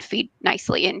ISO work would feed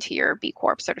nicely into your B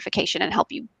Corp certification and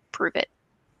help you prove it.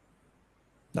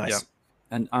 Nice.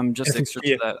 Yeah. And just extra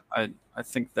to that, I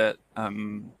think that I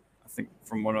think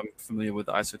from what I'm familiar with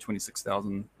the ISO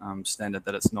 26000 standard,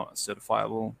 that it's not a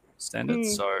certifiable standard.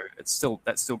 So that's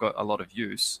still got a lot of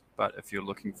use. But if you're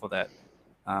looking for that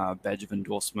badge of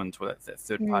endorsement or that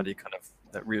third party kind of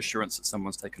that reassurance that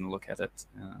someone's taken a look at it,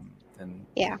 then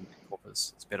Corp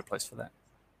is a better place for that.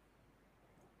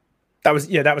 That was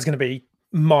going to be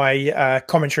my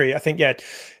commentary. I think it's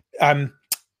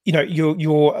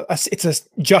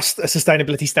just a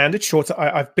sustainability standard.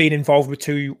 I've been involved with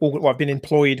I've been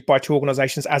employed by 2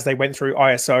 organizations as they went through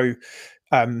ISO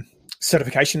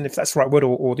certification, if that's the right word,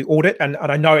 or the audit, and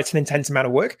I know it's an intense amount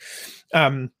of work.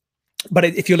 But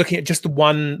if you're looking at just the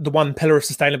one pillar of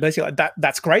sustainability, like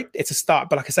that's great. It's a start.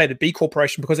 But like I say, the B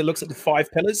Corporation, because it looks at the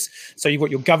 5 pillars, so you've got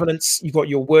your governance, you've got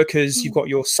your workers, you've got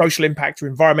your social impact, your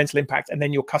environmental impact, and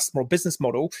then your customer or business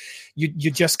model.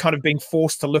 You're just kind of being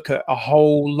forced to look at a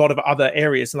whole lot of other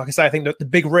areas. And like I say, I think that the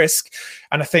big risk,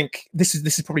 and I think this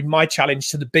is probably my challenge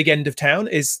to the big end of town,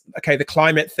 is okay, the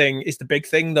climate thing is the big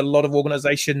thing that a lot of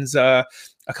organizations are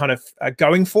kind of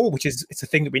going for, which is it's a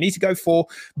thing that we need to go for,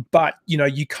 but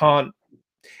you can't.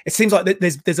 It seems like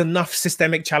there's enough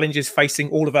systemic challenges facing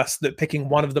all of us that picking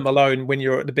one of them alone when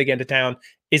you're at the big end of town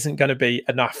isn't going to be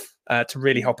enough to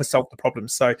really help us solve the problem.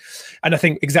 So, and I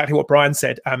think exactly what Brian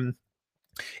said.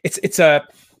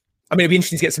 It'd be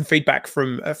interesting to get some feedback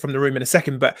from the room in a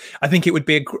second, but I think it would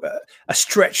be a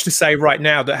stretch to say right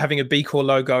now that having a B Corp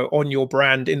logo on your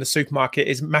brand in the supermarket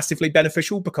is massively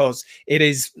beneficial, because it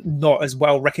is not as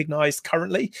well recognized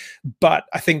currently. But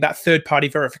I think that third-party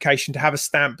verification, to have a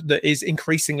stamp that is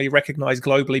increasingly recognized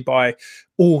globally by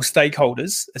all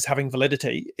stakeholders as having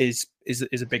validity is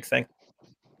a big thing.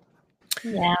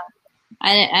 Yeah.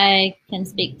 I can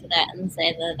speak to that and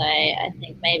say that I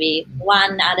think maybe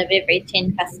 1 out of every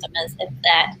 10 customers, if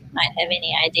that, might have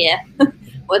any idea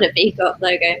what a B Corp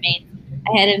logo means.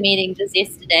 I had a meeting just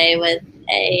yesterday with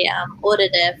a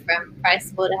auditor from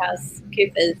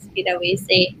PricewaterhouseCoopers,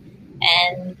 PwC,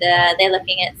 and they're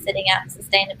looking at setting up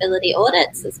sustainability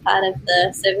audits as part of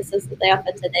the services that they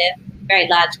offer to their very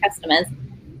large customers.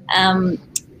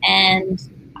 And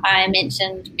I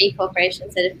mentioned B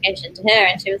Corporation certification to her,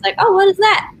 and she was like, "Oh, what is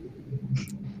that?"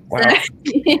 Wow. So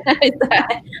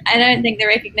I don't think the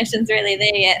recognition's really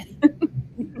there yet.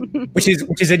 Which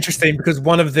is interesting, because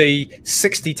one of the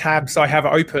 60 tabs I have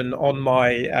open on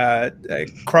my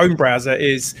Chrome browser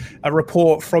is a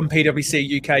report from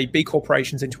PwC UK, B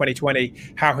Corporations in 2020.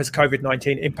 How has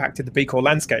COVID-19 impacted the B Corp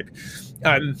landscape?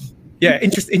 Yeah,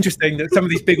 interesting that some of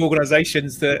these big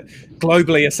organizations that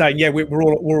globally are saying, yeah, we're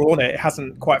all on it. It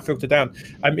hasn't quite filtered down.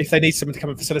 If they need someone to come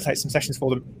and facilitate some sessions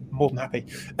for them, more than happy.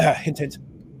 Hint, hint.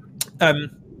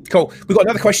 Cool. We've got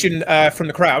another question from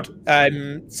the crowd.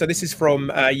 So this is from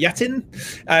Yatin.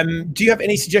 Do you have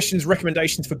any suggestions,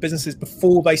 recommendations for businesses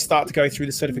before they start to go through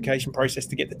the certification process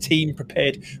to get the team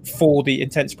prepared for the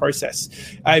intense process?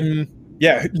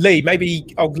 Yeah, Lee,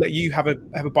 maybe I'll let you have a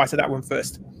bite of that one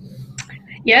first.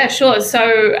 Yeah, sure.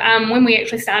 So when we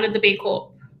actually started the B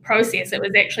Corp process, it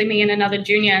was actually me and another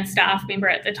junior staff member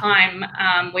at the time.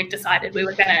 We decided we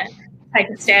were going to take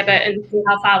a stab at it and see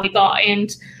how far we got.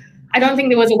 And I don't think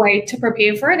there was a way to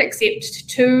prepare for it except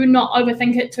to not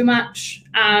overthink it too much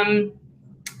and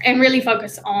really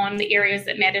focus on the areas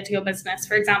that matter to your business.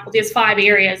 For example, there's 5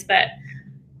 areas, but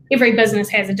every business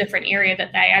has a different area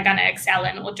that they are going to excel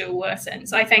in or do worse in.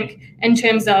 So I think in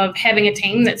terms of having a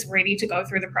team that's ready to go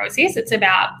through the process, it's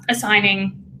about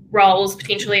assigning roles.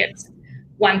 Potentially it's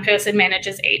one person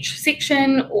manages each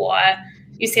section, or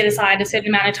you set aside a certain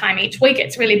amount of time each week.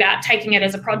 It's really about taking it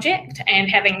as a project and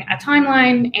having a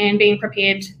timeline and being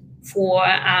prepared for,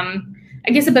 I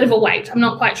guess, a bit of a wait. I'm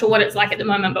not quite sure what it's like at the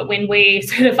moment, but when we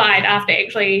certified, after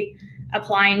actually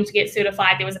applying to get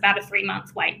certified, there was about a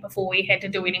 3-month wait before we had to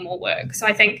do any more work. So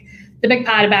I think the big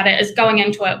part about it is going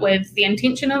into it with the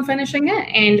intention of finishing it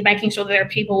and making sure that there are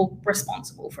people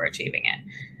responsible for achieving it.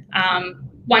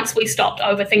 Once we stopped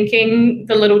overthinking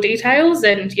the little details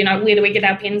and, where do we get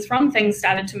our pens from, things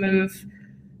started to move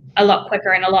a lot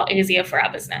quicker and a lot easier for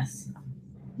our business.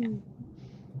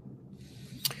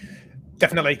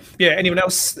 Definitely. Yeah. Anyone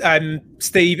else?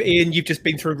 Steve, Ian, you've just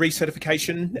been through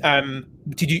recertification.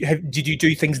 Did you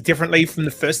do things differently from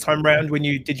the first time round when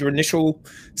you did your initial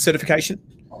certification?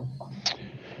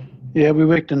 Yeah, we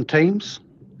worked in teams,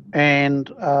 and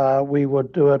we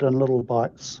would do it in little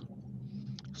bites.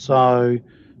 So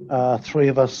 3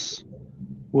 of us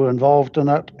were involved in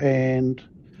it, and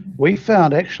we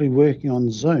found actually working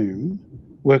on Zoom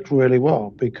worked really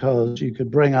well because you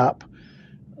could bring up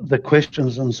the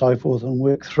questions and so forth and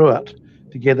work through it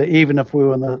together, even if we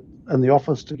were in the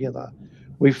office together.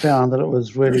 We found that it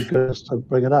was really good to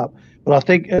bring it up. But I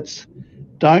think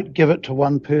don't give it to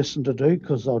one person to do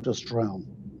because they'll just drown.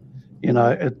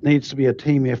 It needs to be a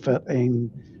team effort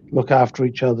and look after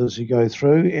each other as you go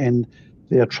through, and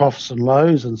there are troughs and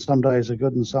lows, and some days are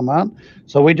good and some aren't.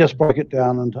 So we just broke it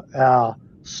down into our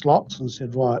slots and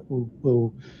said, right,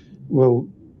 we'll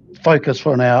focus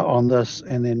for an hour on this,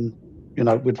 and then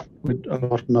we'd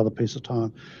allot another piece of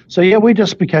time. So yeah, we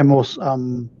just became more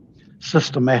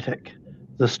systematic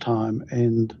this time,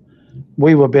 and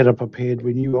we were better prepared.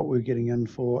 We knew what we were getting in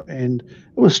for, and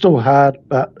it was still hard,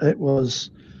 but it was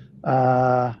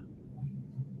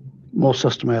more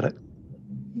systematic.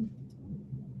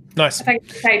 Nice. I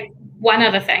think one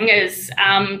other thing is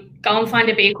go and find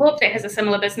a B Corp that has a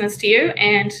similar business to you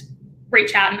and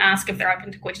reach out and ask if they're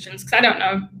open to questions, because I don't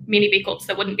know many B Corps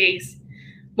that wouldn't be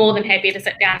more than happy to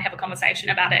sit down and have a conversation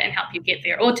about it and help you get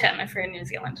there. Or Tim, if you're in New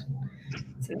Zealand.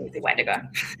 It's an easy way to go.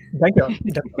 Thank you.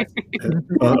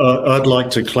 I'd like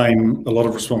to claim a lot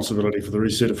of responsibility for the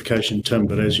recertification, Tim,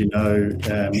 but as you know,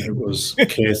 it was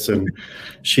Kath, and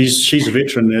she's a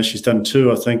veteran now. She's done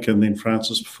 2, I think, and then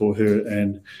Frances before her,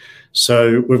 and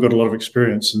so we've got a lot of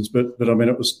experience. But I mean,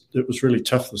 it was really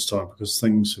tough this time because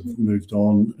things have moved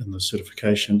on in the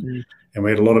certification. And we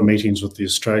had a lot of meetings with the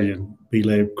Australian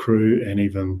B-Lab crew and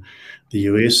even the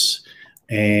US.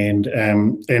 And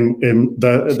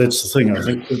that's the thing. I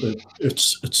think that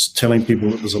it's telling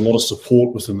people that there's a lot of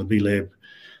support within the B-Lab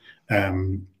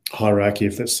hierarchy,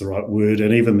 if that's the right word,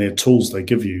 and even their tools they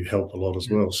give you help a lot as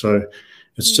well. So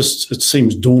it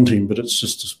seems daunting, but it's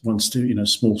just one step,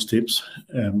 small steps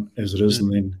as it is,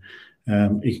 and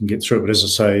then you can get through it. But as I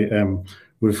say,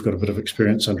 we've got a bit of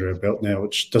experience under our belt now,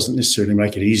 which doesn't necessarily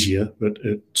make it easier, but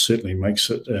it certainly makes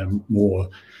it more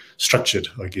structured,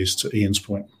 I guess, to Ian's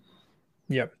point.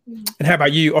 Yeah. And how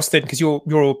about you, Austin? Because you're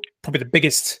probably the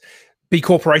biggest B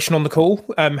Corporation on the call.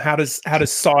 How does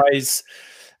size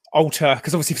alter?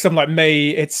 Because obviously for someone like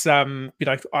me, it's I'd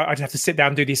have to sit down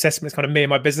and do the assessment. It's kind of me and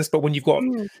my business. But when you've got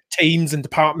teams and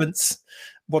departments,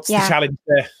 what's the challenge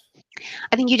there?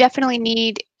 I think you definitely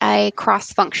need a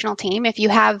cross-functional team. If you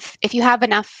have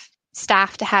enough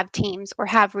staff to have teams or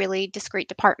have really discrete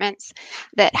departments,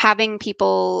 that having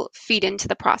people feed into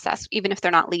the process, even if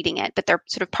they're not leading it, but they're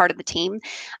sort of part of the team,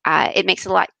 it makes it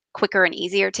a lot quicker and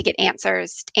easier to get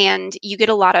answers. And you get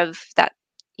a lot of that,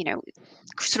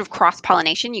 sort of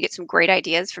cross-pollination. You get some great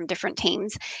ideas from different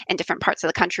teams in different parts of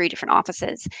the country, different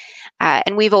offices.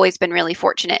 And we've always been really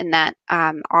fortunate in that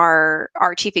our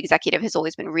chief executive has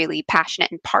always been really passionate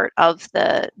and part of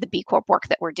the B Corp work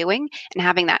that we're doing. And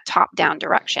having that top-down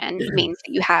direction means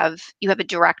that you have a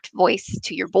direct voice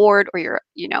to your board or your,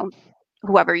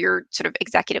 whoever your sort of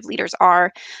executive leaders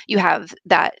are. You have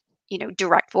that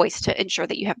direct voice to ensure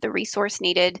that you have the resource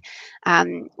needed.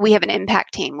 We have an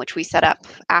impact team, which we set up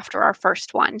after our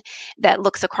first one, that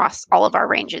looks across all of our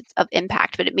ranges of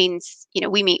impact, but it means,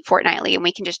 we meet fortnightly and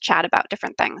we can just chat about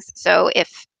different things. So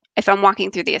if I'm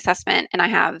walking through the assessment and I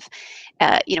have,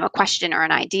 a question or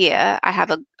an idea, I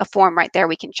have a form right there.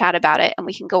 We can chat about it and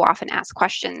we can go off and ask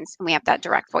questions, and we have that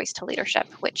direct voice to leadership,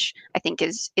 which I think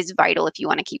is vital if you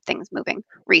want to keep things moving.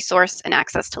 Resource and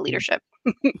access to leadership.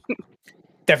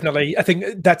 Definitely. I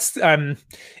think that's I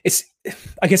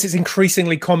guess it's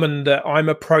increasingly common that I'm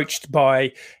approached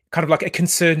by kind of like a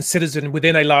concerned citizen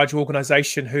within a large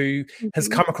organization who has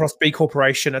come across B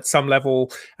Corporation at some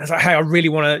level. And it's like, hey, I really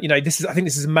want to, I think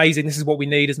this is amazing. This is what we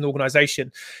need as an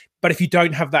organization. But if you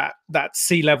don't have that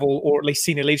C-level or at least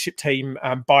senior leadership team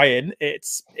buy-in,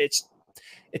 it's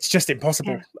just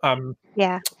impossible. But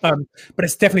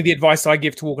it's definitely the advice I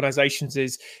give to organizations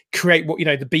is create what,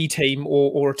 the B team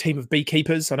or a team of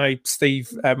beekeepers. I know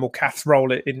Steve or Kath's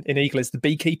role in Eagle is the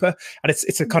beekeeper, and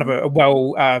it's a kind of a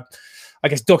well I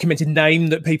guess, documented name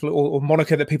that people or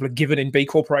moniker that people are given in B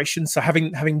Corporation. So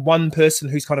having one person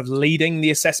who's kind of leading the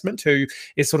assessment, who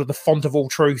is sort of the font of all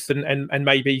truth, and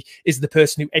maybe is the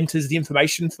person who enters the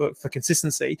information for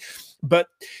consistency. But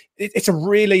it's a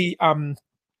really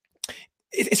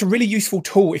it's a really useful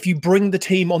tool if you bring the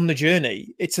team on the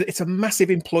journey. It's a massive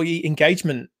employee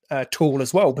engagement tool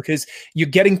as well, because you're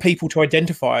getting people to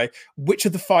identify which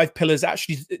of the 5 pillars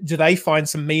actually do they find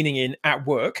some meaning in at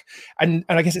work, and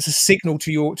I guess it's a signal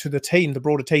to the team, the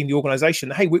broader team, the organization,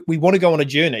 that, hey, we want to go on a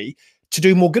journey to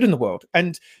do more good in the world.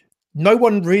 And no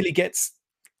one really gets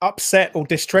upset or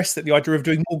distressed at the idea of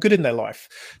doing more good in their life.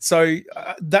 So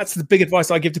that's the big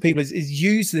advice I give to people, is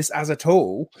use this as a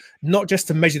tool, not just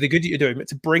to measure the good that you're doing, but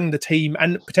to bring the team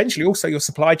and potentially also your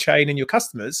supply chain and your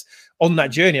customers on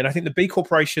that journey. And I think the B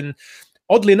Corporation,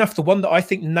 oddly enough, the one that I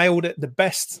think nailed it the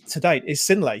best to date is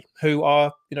Synlait, who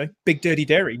are, Big Dirty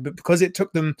Dairy. But because it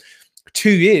took them 2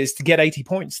 years to get 80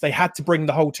 points, they had to bring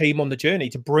the whole team on the journey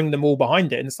to bring them all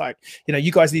behind it. And it's like,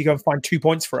 you guys need to go and find 2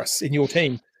 points for us in your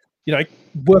team.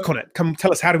 Work on it. Come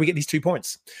tell us, how do we get these 2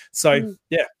 points? So,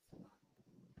 yeah.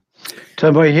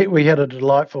 Tim, we had a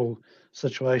delightful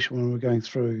situation when we were going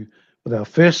through with our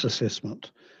first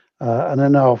assessment. And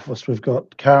in our office, we've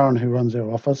got Karen, who runs our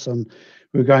office, and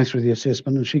we were going through the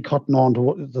assessment, and she cottoned on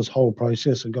to this whole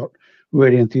process and got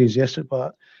really enthusiastic by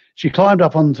it. She climbed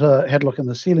up had a look in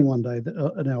the ceiling one day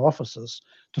in our offices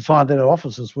to find that our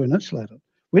offices weren't insulated.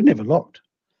 We'd never looked,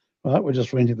 right? We're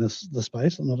just renting the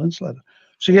space and not insulated.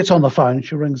 She gets on the phone,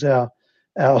 she rings our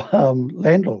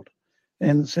landlord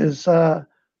and says,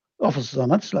 offices are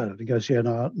uninsulated. He goes, yeah,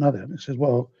 no, I know that. And he says,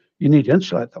 well, you need to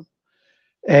insulate them.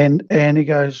 And he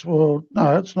goes, well,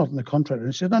 no, it's not in the contract.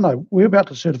 And he said, no, we're about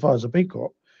to certify as a B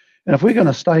Corp. And if we're going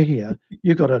to stay here,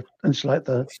 you've got to insulate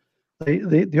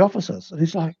the offices. And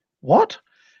he's like, what?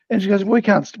 And she goes, we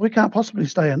can't possibly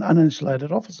stay in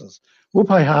uninsulated offices. We'll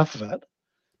pay half of it.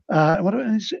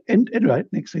 And anyway,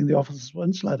 next thing, the offices were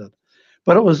insulated.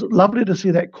 But it was lovely to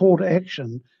see that call to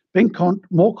action, being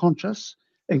more conscious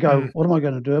and go, what am I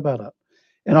going to do about it?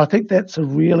 And I think that's a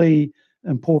really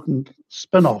important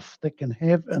spin-off that can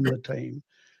have in the team,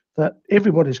 that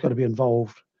everybody's got to be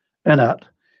involved in it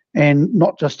and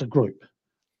not just a group.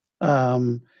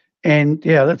 And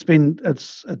yeah, it's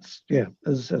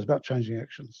about changing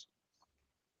actions.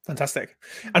 Fantastic.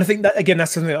 And I think that, again,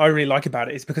 that's something that I really like about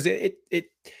it, is because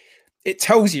it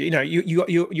tells you,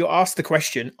 you ask the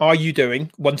question, are you doing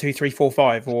 1, 2, 3, 4,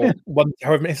 5, or one,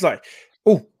 however many? It's like,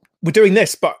 oh, we're doing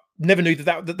this, but never knew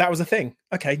that was a thing.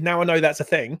 Okay, now I know that's a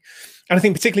thing. And I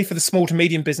think particularly for the small to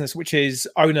medium business, which is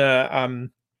owner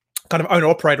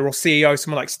operator or CEO,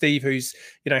 someone like Steve, who's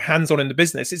hands-on in the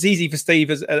business, it's easy for Steve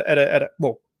as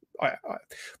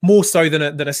more so than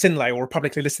a Synlait or a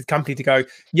publicly listed company to go,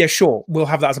 yeah, sure, we'll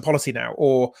have that as a policy now,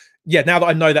 or yeah, now that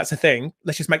I know that's a thing,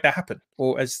 let's just make that happen,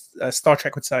 or as Star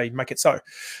Trek would say, make it so.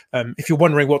 If you're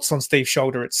wondering what's on Steve's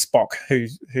shoulder, it's Spock, who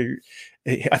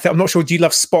I'm not sure, do you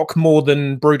love Spock more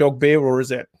than Brewdog beer, or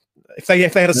is it, if they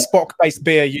had a Spock-based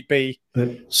beer, you'd be.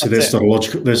 So that's not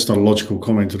a logical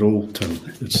comment at all, Tim.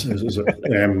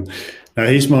 Now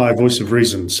he's my voice of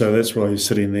reason, so that's why he's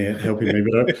sitting there helping me.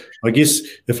 But I guess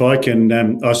if I can,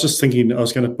 I was just thinking I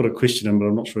was going to put a question in, but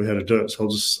I'm not sure how to do it, so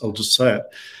I'll just say it.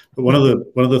 But one of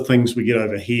the things we get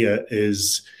over here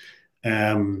is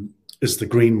the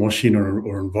greenwashing or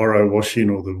enviro washing,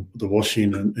 or the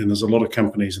washing, and there's a lot of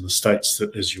companies in the States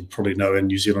that, as you probably know, in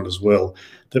New Zealand as well,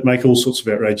 that make all sorts of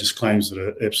outrageous claims that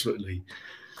are absolutely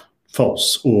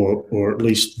false, or at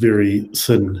least very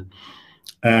thin.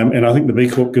 And I think the B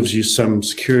Corp gives you some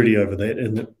security over that,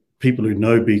 and that people who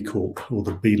know B Corp or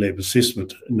the B Lab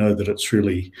assessment know that it's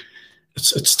really,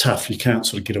 it's tough. You can't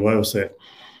sort of get away with that.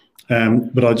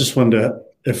 But I just wonder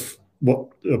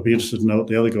I'd be interested to know what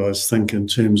the other guys think in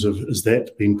terms of, is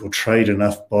that being portrayed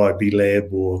enough by B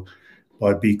Lab or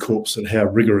by B Corps, that how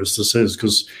rigorous this is?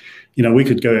 Because, we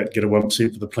could go out and get a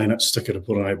 1% for the planet sticker to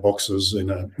put on our boxes,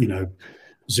 and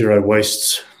zero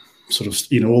waste sort of,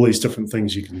 all these different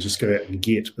things you can just go out and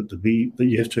get, but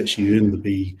you have to actually earn the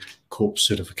B Corp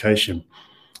certification.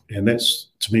 And that's,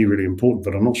 to me, really important,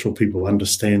 but I'm not sure people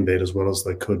understand that as well as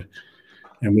they could.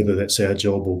 And whether that's our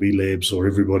job or B Labs or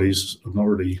everybody's, I'm not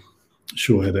really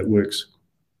sure how that works.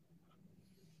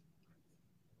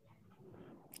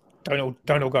 Don't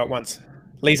all go at once.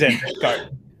 Lee's in, go.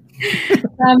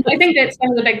 I think that's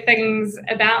one of the big things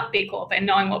about B Corp and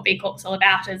knowing what B Corp's all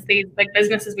about, is these big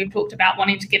businesses we've talked about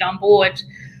wanting to get on board.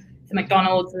 The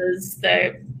McDonald's,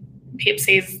 the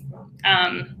Pepsi's,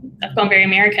 they've gone very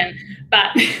American,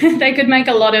 but they could make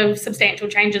a lot of substantial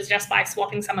changes just by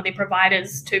swapping some of their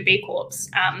providers to B Corps.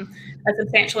 A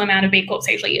substantial amount of B Corps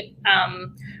actually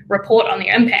report on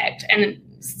their impact, and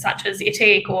such as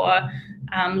Etique or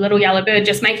Little Yellow Bird,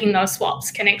 just making those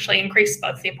swaps can actually increase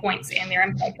both their points and their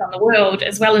impact on the world,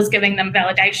 as well as giving them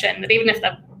validation that even if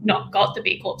they've not got the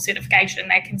B Corp certification,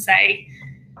 they can say,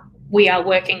 we are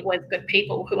working with good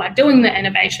people who are doing the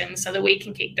innovation so that we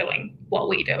can keep doing what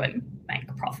we do and make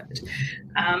a profit.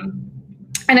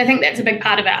 And I think that's a big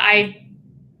part of it. I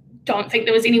don't think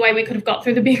there was any way we could have got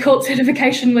through the B Corp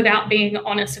certification without being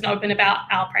honest and open about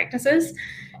our practices.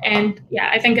 And yeah,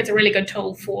 I think it's a really good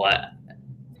tool for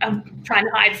trying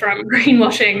to hide from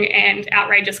greenwashing and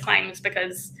outrageous claims,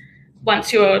 because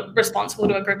once you're responsible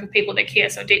to a group of people that care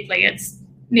so deeply, it's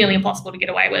nearly impossible to get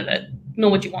away with it,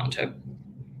 nor would you want to.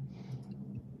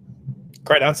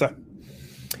 Great answer.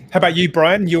 How about you,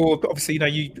 Brian? You're obviously,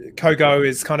 Kogo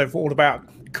is kind of all about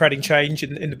creating change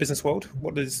in the business world.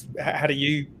 How do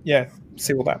you,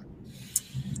 see all that?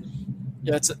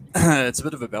 Yeah, it's a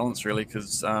bit of a balance, really,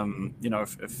 because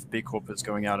if B Corp is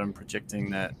going out and projecting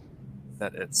that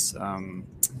it's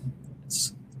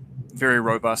very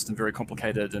robust and very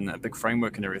complicated and a big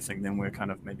framework and everything, then we're kind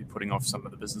of maybe putting off some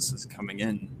of the businesses coming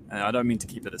in. And I don't mean to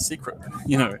keep it a secret,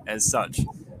 as such,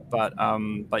 but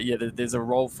yeah, there's a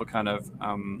role for kind of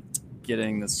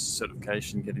getting this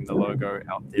certification, getting the logo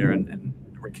out there and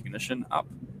recognition up.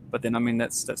 But then,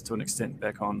 that's to an extent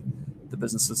back on the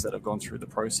businesses that have gone through the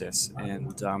process and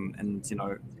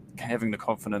having the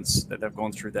confidence that they've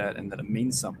gone through that and that it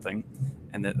means something,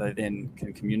 and that they then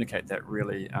can communicate that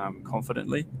really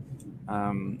confidently.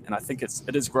 And I think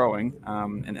it is growing,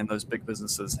 and those big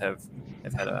businesses have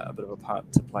had a bit of a part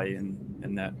to play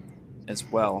in that as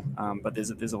well. But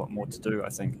there's a lot more to do, I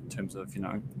think, in terms of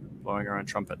blowing our own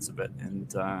trumpets a bit and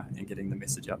getting the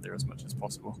message out there as much as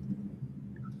possible.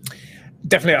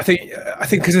 Definitely, I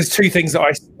think because there's two things that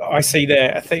I see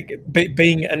there. I think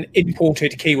being an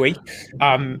imported Kiwi,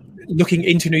 looking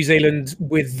into New Zealand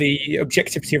with the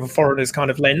objectivity of a foreigner's kind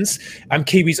of lens,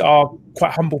 Kiwis are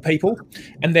quite humble people,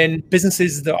 and then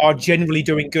businesses that are generally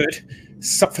doing good,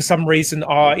 for some reason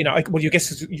are, your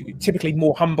guess is typically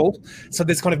more humble. So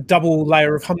there's kind of double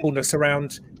layer of humbleness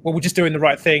around, well, we're just doing the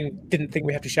right thing, didn't think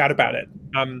we have to shout about it.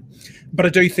 But I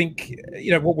do think,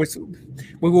 what we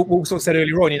sort of said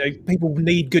earlier on, people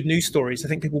need good news stories. I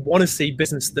think people want to see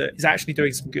business that is actually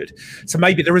doing some good. So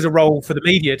maybe there is a role for the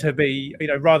media to be,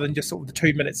 rather than just sort of the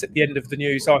 2 minutes at the end of the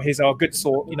news, here's our good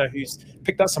sort, who's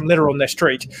picked up some litter on their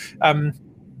street.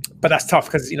 But that's tough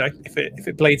because, if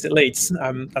it bleeds, it leads.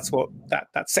 That's what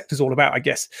that sector's all about, I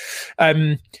guess.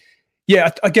 Yeah,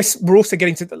 I guess we're also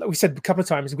getting to, like we said a couple of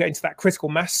times, we're getting to that critical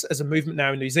mass as a movement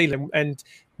now in New Zealand. And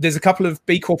there's a couple of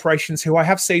B corporations who I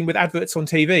have seen with adverts on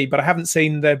TV, but I haven't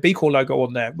seen their B Corp logo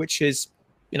on there, which is,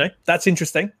 that's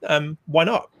interesting. Why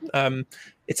not?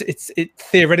 It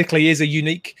theoretically is a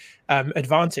unique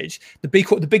advantage. The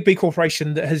big B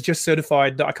corporation that has just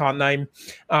certified, that I can't name,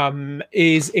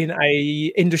 is in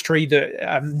a industry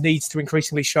that needs to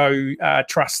increasingly show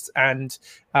trust and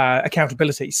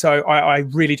accountability. So I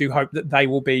really do hope that they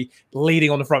will be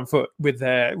leading on the front foot with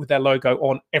their logo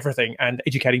on everything and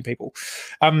educating people.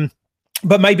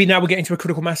 But maybe now we're getting to a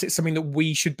critical mass. It's something that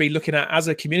we should be looking at as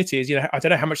a community. Is, I don't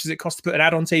know, how much does it cost to put an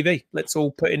ad on TV? Let's all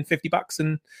put in $50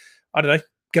 and, I don't know,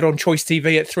 get on Choice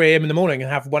TV at 3 a.m. in the morning and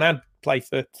have one ad play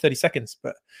for 30 seconds.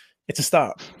 But it's a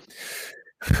start.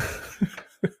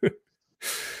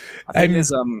 I think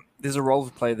there's a role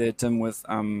to play there, Tim, with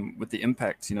the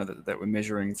impact that we're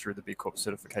measuring through the B Corp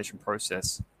certification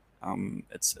process.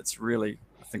 It's really,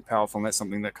 I think, powerful, and that's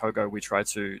something that Kogo we try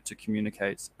to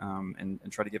communicate and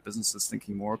try to get businesses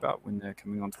thinking more about when they're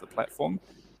coming onto the platform.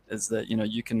 Is that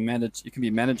you can be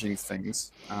managing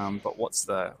things, but what's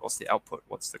the output?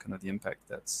 What's the kind of the impact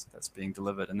that's being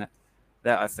delivered? And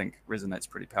that I think resonates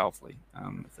pretty powerfully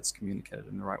if it's communicated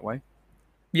in the right way.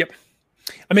 Yep.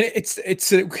 I mean, it's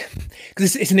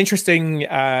an interesting,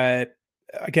 I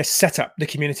guess, setup, the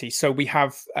community. So we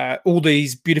have all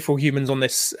these beautiful humans on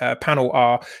this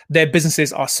panel their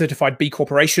businesses are certified B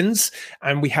corporations,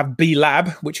 and we have B Lab,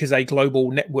 which is a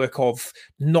global network of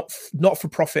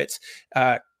not-for-profit,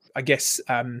 I guess,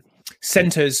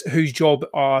 centers whose job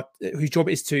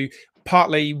is to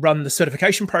partly run the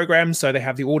certification program. So they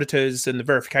have the auditors and the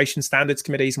verification standards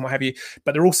committees and what have you,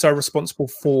 but they're also responsible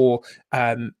for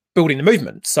building the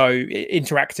movement. So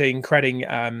interacting, creating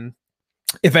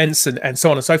events and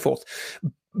so on and so forth.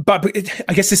 But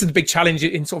I guess this is the big challenge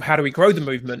in sort of how do we grow the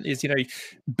movement is,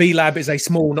 B Lab is a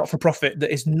small not-for-profit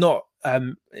that is not,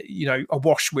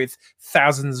 awash with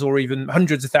thousands or even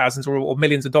hundreds of thousands or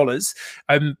millions of dollars.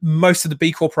 Most of the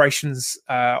B corporations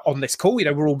on this call,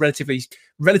 we're all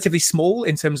relatively small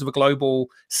in terms of a global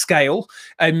scale.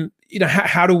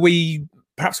 How do we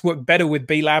perhaps work better with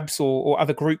B Labs or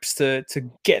other groups to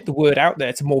get the word out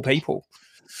there to more people?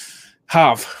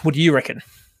 Harv, what do you reckon?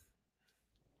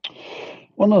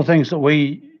 One of the things that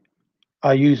we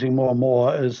are using more and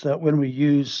more is that when we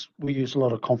use a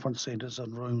lot of conference centres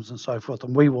and rooms and so forth,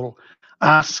 and we will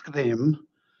ask them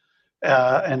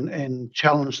and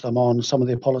challenge them on some of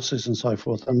their policies and so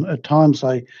forth. And at times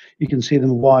you can see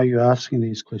them, why are you asking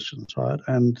these questions, right?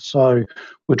 And so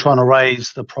we're trying to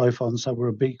raise the profile and say we're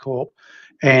a B Corp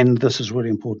and this is really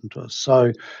important to us.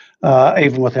 So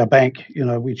even with our bank,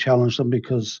 we challenge them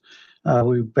because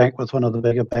we bank with one of the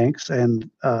bigger banks, and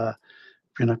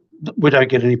we don't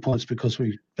get any points because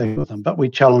we bank with them, but we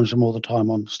challenge them all the time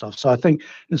on stuff. So I think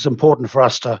it's important for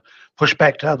us to push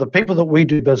back to other people that we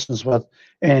do business with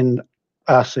and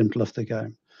ask them to lift their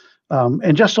game.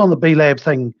 And just on the B Lab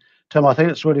thing, Tim, I think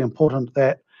it's really important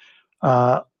that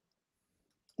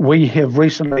we have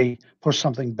recently pushed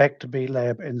something back to B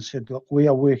Lab and said, look, we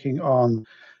are working on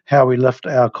how we lift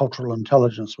our cultural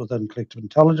intelligence within collective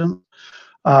intelligence.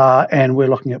 And we're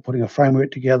looking at putting a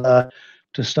framework together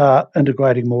to start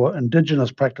integrating more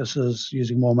Indigenous practices,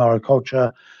 using more Maori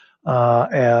culture,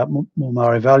 more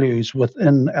Maori values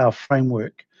within our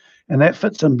framework. And that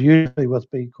fits in beautifully with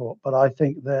B Corp. But I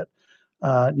think that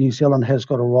New Zealand has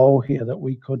got a role here that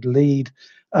we could lead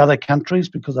other countries,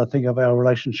 because I think of our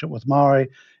relationship with Maori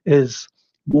is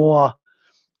more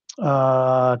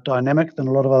dynamic than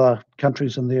a lot of other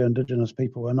countries and their Indigenous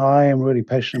people. And I am really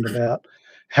passionate about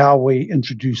how we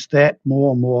introduce that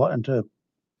more and more into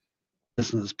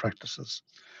business practices.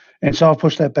 And so I've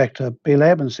pushed that back to B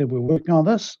Lab and said we're working on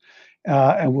this,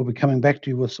 and we'll be coming back to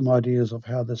you with some ideas of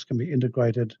how this can be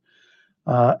integrated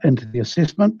into the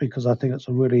assessment, because I think it's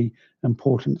a really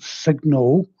important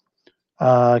signal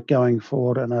going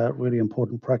forward and a really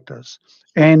important practice.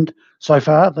 And so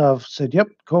far they've said, yep,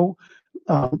 cool,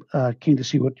 keen to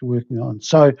see what you're working on.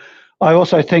 So I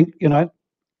also think,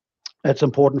 it's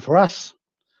important for us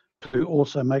to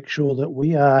also make sure that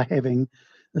we are having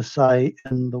a say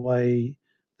in the way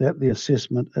that the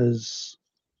assessment is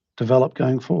developed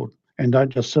going forward, and don't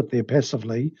just sit there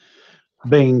passively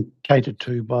being catered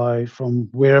to from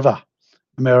wherever,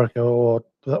 America, or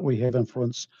that we have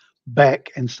influence back,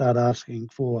 and start asking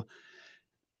for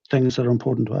things that are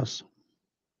important to us.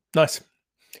 Nice.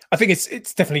 I think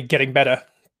it's definitely getting better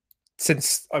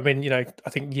since, I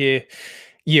think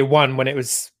year one, when it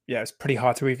was pretty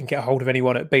hard to even get a hold of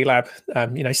anyone at B Lab.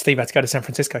 Steve had to go to San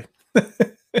Francisco.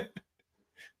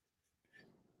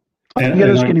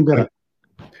 It's getting better.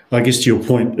 I guess to your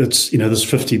point, it's there's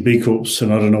 50 B Corps,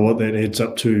 and I don't know what that adds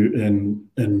up to in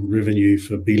revenue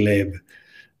for B Lab.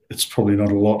 It's probably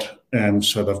not a lot,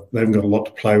 so they haven't got a lot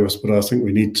to play with. But I think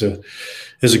we need to,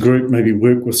 as a group, maybe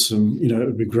work with some. It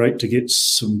would be great to get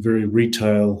some very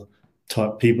retail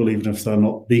type people, even if they're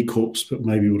not B Corps, but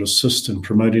maybe would assist in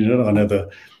promoting it. I know the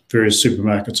various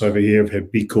supermarkets over here have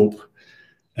had B Corp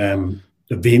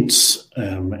events,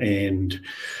 and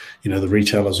the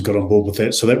retailers have got on board with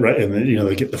that. So that, and then,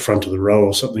 they get the front of the row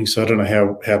or something. So I don't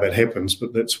know how that happens,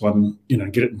 but that's one,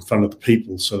 get it in front of the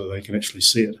people so that they can actually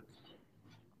see it.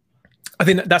 I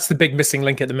think that's the big missing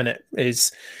link at the minute,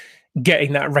 is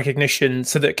getting that recognition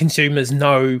so that consumers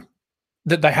know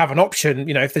that they have an option.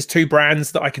 If there's two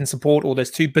brands that I can support, or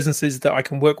there's two businesses that I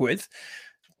can work with,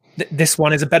 this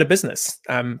one is a better business,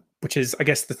 which is, I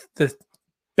guess, the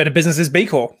better business is B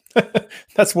Corp.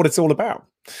 That's what it's all about.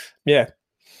 Yeah.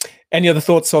 Any other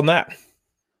thoughts on that?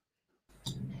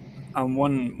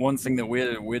 One thing that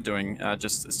we're doing, it's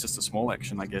just a small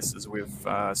action, I guess, is we've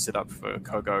set up for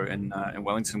Kogo in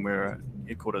Wellington, where our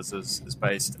headquarters is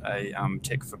based, a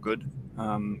Tech for Good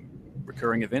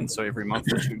recurring event, so every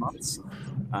month or 2 months,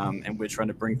 and we're trying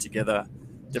to bring together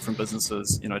different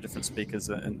businesses, different speakers,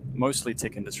 and mostly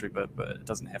tech industry, but it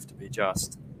doesn't have to be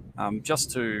just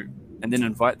to, and then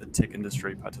invite the tech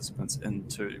industry participants in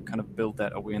to kind of build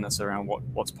that awareness around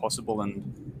what's possible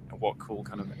and what cool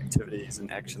kind of activities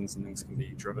and actions and things can be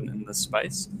driven in this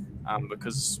space.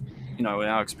 Because, in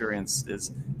our experience,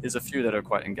 there's a few that are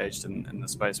quite engaged in the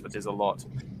space, but there's a lot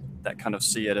that kind of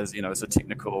see it as, as a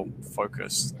technical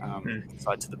focus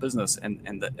side to the business,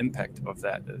 and the impact of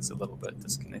that is a little bit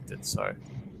disconnected. So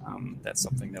that's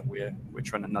something that we're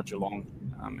trying to nudge along,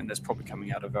 and that's probably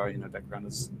coming out of our background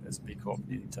as B Corp,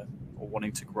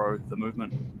 wanting to grow the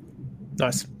movement.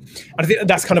 Nice. I think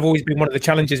that's kind of always been one of the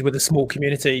challenges with a small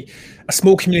community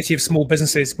of small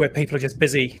businesses, where people are just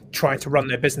busy trying to run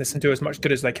their business and do as much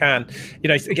good as they can.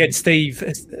 Again, Steve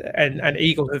and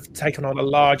Eagle have taken on a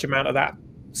large amount of that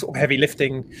sort of heavy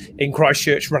lifting in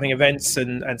Christchurch, running events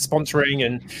and sponsoring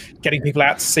and getting people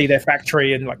out to see their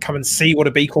factory and like come and see what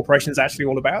a B Corporation is actually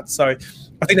all about. So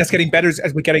I think that's getting better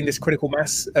as we're getting this critical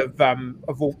mass of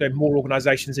more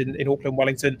organisations in Auckland,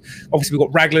 Wellington. Obviously, we've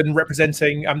got Raglan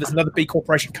representing. There's another B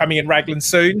Corporation coming in Raglan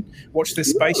soon. Watch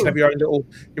this space. You have your own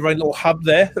little hub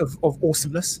there of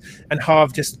awesomeness. And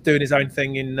Harv just doing his own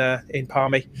thing in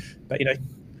Palmy, but you know,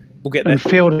 we'll get there. And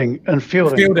Fielding, I'll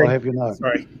have you know.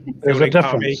 Sorry, there's a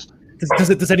difference.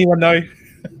 Does anyone know?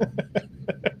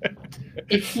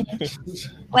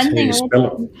 One thing.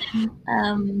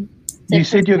 You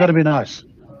said you're going to be nice.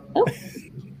 Oh.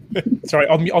 Sorry,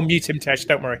 I'll mute him, Tash.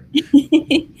 Don't worry.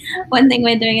 One thing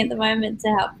we're doing at the moment to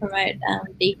help promote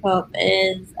B Corp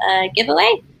is a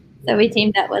giveaway. So we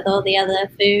teamed up with all the other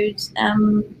food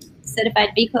certified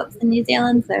B Corps in New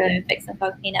Zealand. So Fix and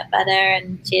Fog Peanut Butter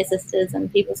and Cheer Sisters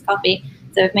and People's Coffee.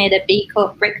 So we've made a B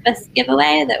Corp breakfast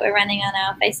giveaway that we're running on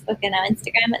our Facebook and our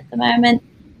Instagram at the moment.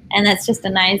 And that's just a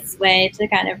nice way to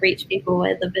kind of reach people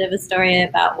with a bit of a story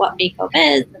about what B Corp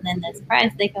is, and then there's a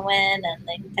prize they can win, and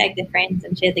they can tag their friends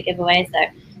and share the giveaway. So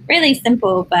really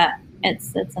simple, but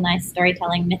it's a nice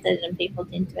storytelling method, and people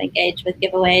tend to engage with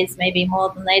giveaways maybe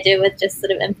more than they do with just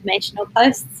sort of informational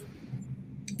posts.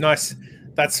 Nice.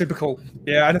 That's super cool.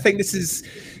 Yeah, and I think this is,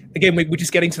 again, we're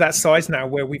just getting to that size now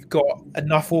where we've got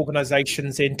enough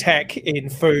organizations in tech, in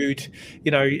food,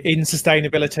 you know, in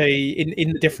sustainability,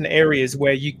 in the different areas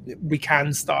where we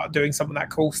can start doing some of that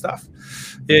cool stuff.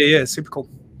 Yeah, super cool.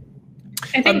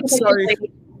 I think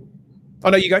oh,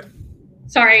 no, you go.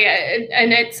 Sorry,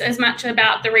 and it's as much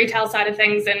about the retail side of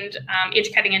things and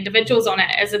educating individuals on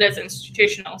it as it is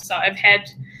institutional. So I've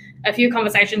had a few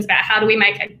conversations about how do we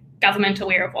make a government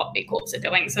aware of what B Corps are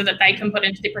doing so that they can put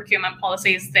into their procurement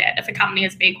policies that if a company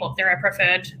is B Corp, they're a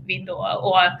preferred vendor,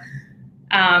 or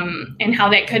and how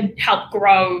that could help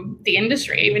grow the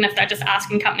industry. Even if they're just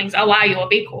asking companies, oh, are you a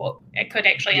B Corp? It could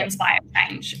actually inspire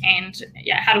change. And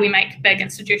yeah, how do we make big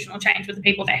institutional change with the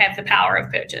people that have the power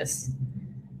of purchase?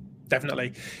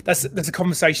 Definitely. That's a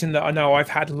conversation that I know I've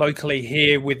had locally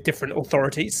here with different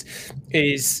authorities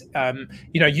is,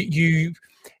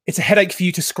 it's a headache for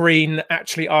you to screen,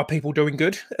 actually, are people doing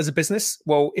good as a business?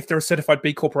 Well, if they're a certified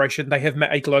B Corporation, they have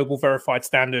met a global verified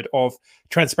standard of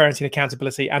transparency and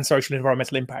accountability and social and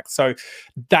environmental impact. So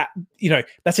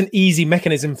that's an easy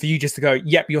mechanism for you just to go,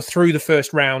 yep, you're through the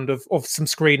first round of some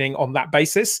screening on that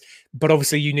basis. But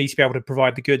obviously you need to be able to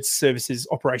provide the goods, services,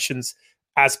 operations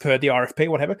as per the RFP,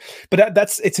 whatever. But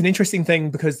it's an interesting thing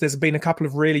because there's been a couple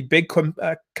of really big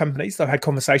companies that I've had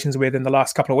conversations with in the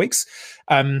last couple of weeks,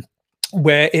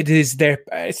 where it's their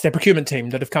procurement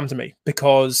team that have come to me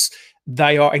because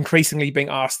they are increasingly being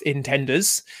asked in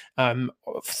tenders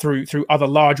through other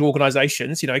large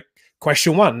organizations,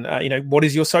 question one, what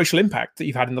is your social impact that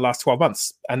you've had in the last 12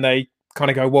 months? And they kind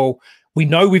of go, well, we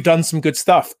know we've done some good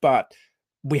stuff, but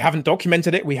we haven't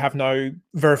documented it. We have no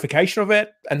verification of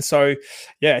it. And so,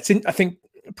 yeah, I think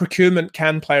procurement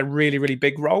can play a really, really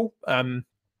big role.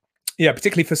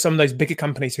 Particularly for some of those bigger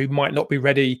companies who might not be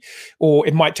ready, or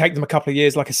it might take them a couple of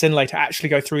years, like a Synlait, to actually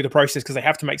go through the process because they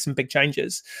have to make some big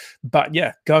changes. But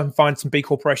yeah, go and find some B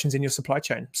Corporations in your supply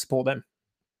chain, support them.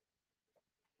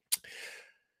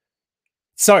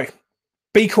 So,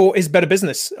 B Corp is better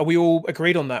business. Are we all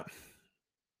agreed on that?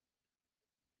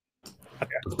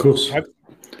 Okay. Of course.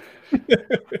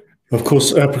 Of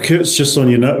course, it's just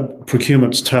on your note,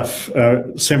 procurement's tough.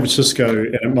 San Francisco,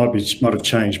 and it might have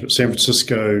changed, but San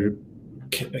Francisco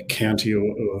County or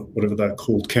whatever they're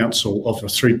called, council, offer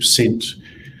 3%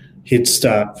 head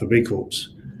start for B Corps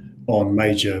on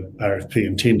major RFP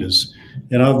and tenders.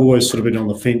 And I've always sort of been on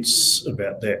the fence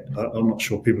about that. I'm not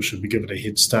sure people should be given a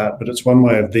head start, but it's one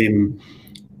way of them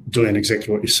doing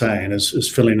exactly what you're saying, is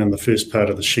filling in the first part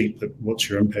of the sheet, that what's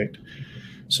your impact.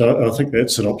 So I think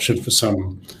that's an option for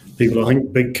some people. I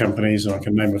think big companies, and I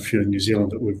can name a few in New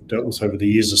Zealand that we've dealt with over the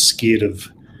years, are scared of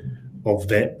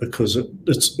that because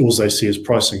it's all they see is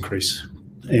price increase,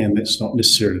 and that's not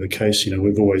necessarily the case.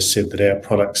 We've always said that our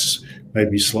products may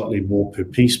be slightly more per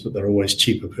piece, but they're always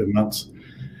cheaper per month,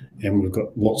 and we've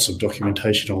got lots of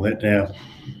documentation on that now.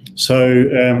 So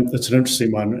it's an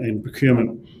interesting one, and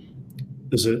procurement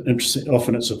is interesting.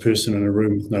 Often it's a person in a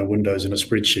room with no windows and a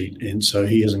spreadsheet, and so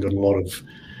he hasn't got a lot of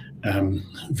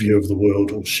view of the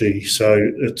world, or she.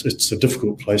 So it's a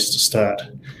difficult place to start.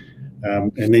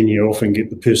 And then you often get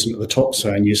the person at the top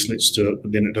saying, yes, let's do it,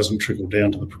 but then it doesn't trickle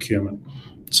down to the procurement.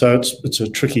 So it's a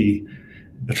tricky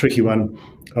one.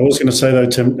 I was going to say, though,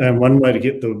 Tim, one way to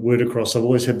get the word across, I've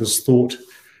always had this thought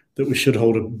that we should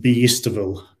hold a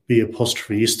B-estival,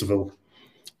 B''estival.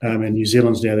 And New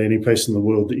Zealand's now the only place in the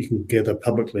world that you can gather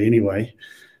publicly anyway.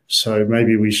 So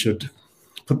maybe we should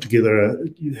put together,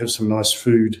 have some nice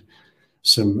food,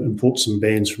 import some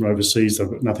bands from overseas. They've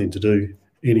got nothing to do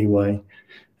anyway,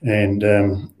 and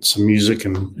some music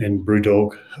and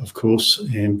Brewdog, of course,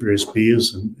 and various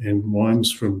beers and wines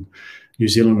from New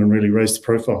Zealand, and really raise the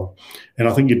profile. And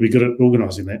I think you'd be good at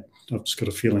organising that. I've just got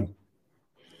a feeling.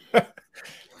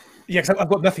 Yeah, because I've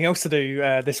got nothing else to do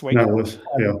this week. No,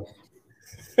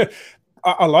 yeah.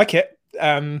 I like it.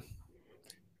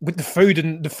 With the food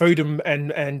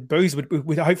and booze,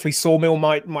 with hopefully Sawmill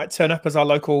might turn up as our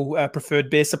local preferred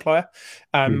beer supplier.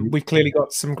 We've clearly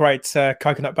got some great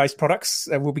coconut-based products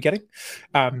we'll be getting.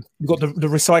 We've got the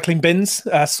recycling bins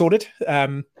sorted.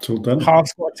 It's all done.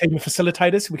 Harv's got a team of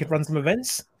facilitators. We could run some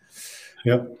events.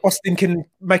 Yeah. Austin can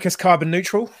make us carbon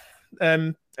neutral,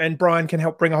 and Brian can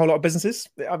help bring a whole lot of businesses.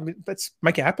 I mean, let's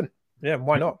make it happen. Yeah,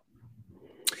 why not?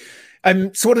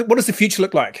 So what does the future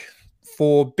look like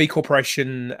for B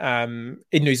Corporation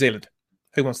in New Zealand?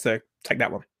 Who wants to take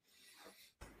that one?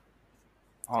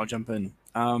 I'll jump in.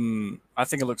 I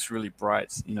think it looks really bright,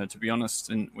 to be honest.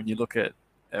 And when you look at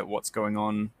what's going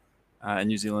on in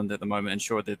New Zealand at the moment, and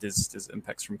sure that there's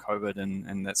impacts from COVID,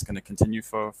 and that's going to continue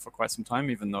for quite some time,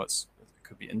 even though it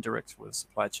could be indirect with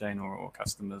supply chain or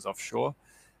customers offshore.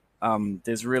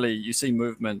 There's really, you see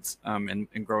movement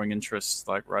and growing interest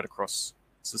like right across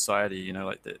society,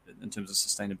 like in terms of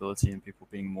sustainability and people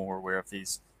being more aware of the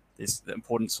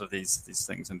importance of these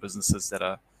things and businesses that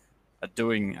are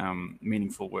doing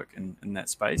meaningful work in that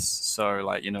space. So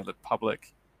the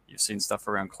public, you've seen stuff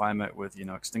around climate with,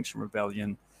 Extinction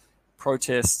Rebellion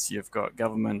protests, you've got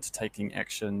government taking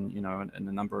action, in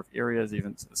a number of areas,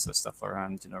 even stuff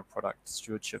around, product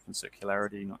stewardship and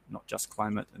circularity, not just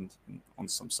climate, and on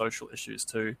some social issues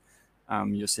too.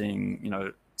 You're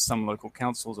seeing, some local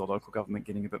councils or local government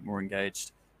getting a bit more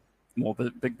engaged, more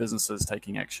big businesses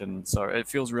taking action. So it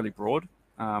feels really broad,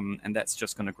 and that's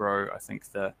just going to grow, I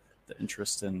think, the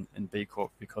interest in B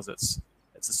Corp, because it's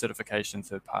a certification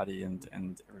third party,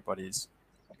 and everybody's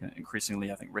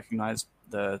increasingly, I think, recognize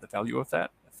the value of that.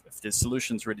 If there's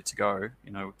solutions ready to go,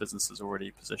 businesses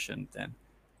already positioned,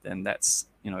 then that's,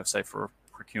 say for a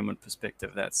procurement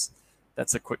perspective, that's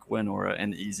a quick win or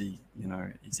an easy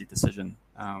decision.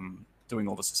 Doing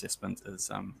all this assessment is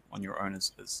on your own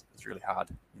is really hard,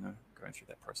 going through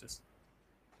that process.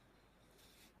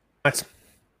 Nice.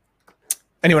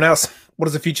 Anyone else? What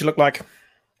does the future look like?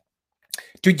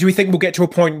 Do we think we'll get to a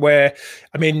point where,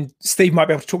 Steve might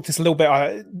be able to talk to this a little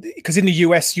bit, because in the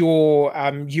US, your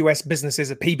US business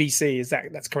is a PBC,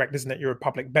 that's correct, isn't it? You're a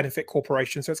public benefit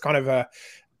corporation, so it's kind of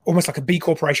almost like a B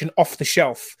corporation off the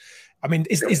shelf.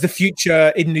 Is the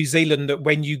future in New Zealand that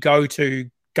when you go to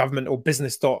government or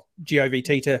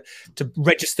business.govt to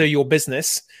register your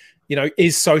business,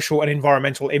 is social and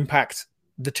environmental impact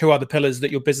the two other pillars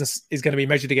that your business is going to be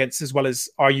measured against, as well as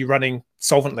are you running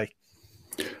solvently?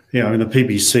 Yeah, the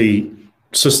PBC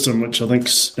system, which I think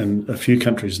in a few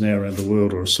countries now around the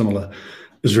world or similar,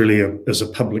 is really as a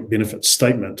public benefit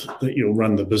statement that you'll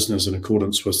run the business in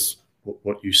accordance with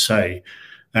what you say.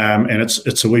 And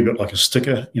it's a wee bit like a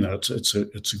sticker.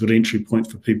 It's a good entry point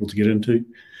for people to get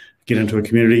into a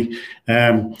community.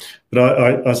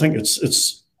 But I think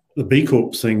it's the B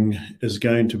Corp thing is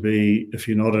going to be, if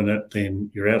you're not in it,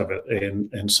 then you're out of it.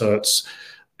 And so it's,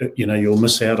 you'll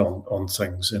miss out on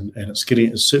things, and it's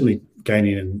certainly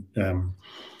gaining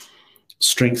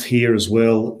strength here as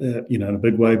well, in a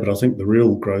big way. But I think the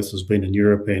real growth has been in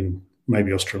Europe and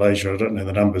maybe Australasia. I don't know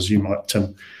the numbers, you might,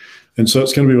 Tim. And so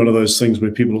it's going to be one of those things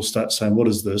where people will start saying, what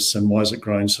is this, and why is it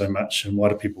growing so much, and why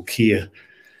do people care?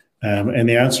 And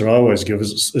the answer I always give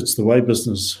is it's the way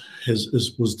business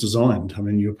was designed.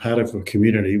 You're part of a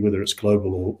community, whether it's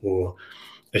global or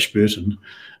Ashburton,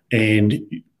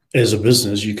 and as a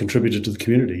business, you contributed to the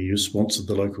community. You sponsored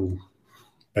the local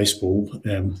baseball,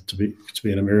 to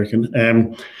be an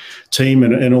American team,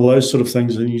 and all those sort of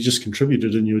things, and you just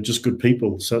contributed, and you were just good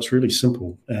people. So it's really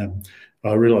simple.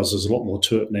 I realise there's a lot more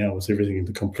to it now with everything and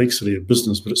the complexity of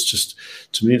business, but it's just,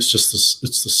 to me, it's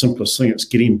the simplest thing. It's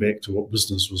getting back to what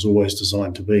business was always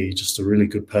designed to be, just a really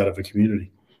good part of a community.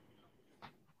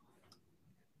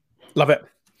 Love it.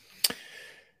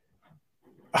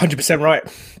 100% right.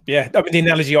 Yeah, the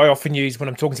analogy I often use when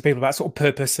I'm talking to people about sort of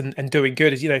purpose and doing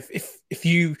good is, if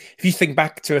you think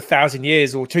back to 1,000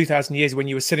 years or 2,000 years when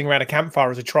you were sitting around a campfire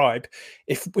as a tribe,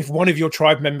 if one of your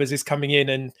tribe members is coming in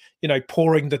and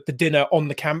pouring the dinner on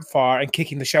the campfire and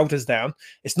kicking the shelters down,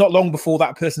 it's not long before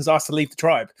that person's asked to leave the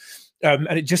tribe. And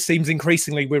it just seems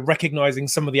increasingly we're recognizing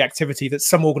some of the activity that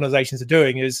some organizations are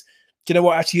doing is, you know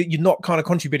what, actually you're not kind of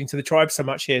contributing to the tribe so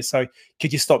much here, so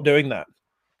could you stop doing that?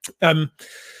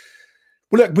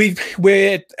 Well, look,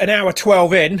 we're an hour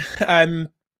 12 in.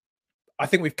 I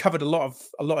think we've covered a lot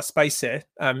of space here.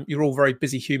 You're all very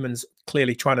busy humans,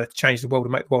 clearly trying to change the world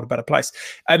and make the world a better place.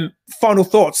 Final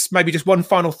thoughts, maybe just one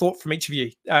final thought from each of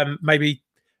you. Maybe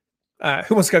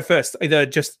who wants to go first? Either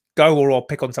just go or I'll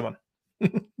pick on someone.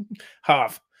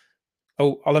 Harv.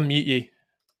 Oh, I'll unmute you.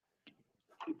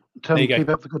 Tim, keep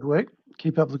up the good work.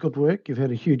 Keep up the good work. You've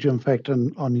had a huge impact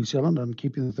on New Zealand and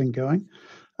keeping the thing going.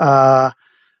 I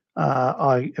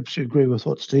absolutely agree with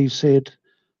what Steve said.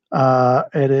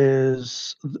 It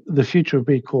is the future of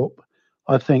B Corp.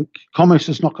 I think commerce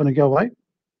is not going to go away.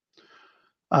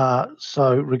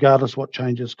 So regardless what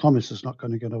changes, commerce is not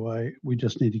going to go away. We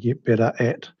just need to get better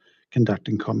at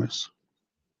conducting commerce.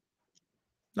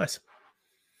 Nice.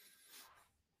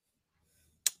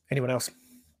 Anyone else?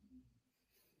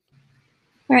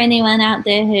 For anyone out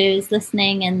there who's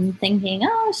listening and thinking,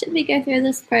 oh, should we go through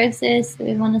this process? Do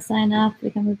we want to sign up,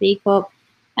 become a B Corp?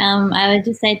 I would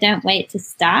just say don't wait to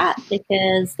start,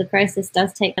 because the process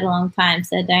does take a long time.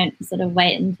 So don't sort of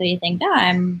wait until you think, oh,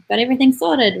 I've got everything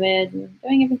sorted, we're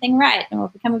doing everything right, and we'll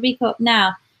become a B Corp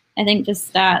now. I think just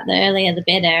start, the earlier the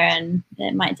better, and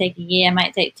it might take a year,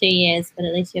 might take 2 years, but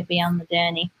at least you'll be on the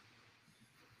journey.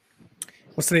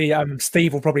 What's the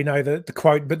Steve will probably know the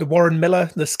quote, but the Warren Miller,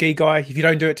 the ski guy, if you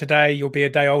don't do it today, you'll be a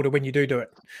day older when you do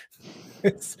it.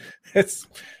 It's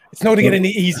not going to get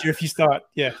any easier if you start.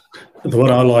 Yeah. The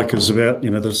one I like is about,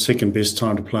 the second best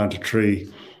time to plant a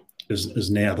tree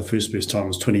is now. The first best time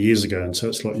was 20 years ago. And so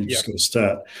it's like you just got to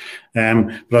start.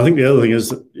 But I think the other thing is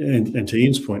that, and to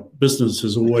Ian's point, business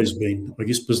has always been, I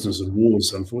guess business and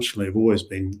wars, unfortunately, have always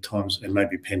been times, and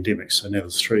maybe pandemics, so now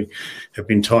there's 3, have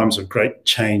been times of great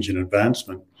change and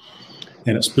advancement.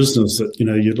 And it's business that,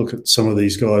 you look at some of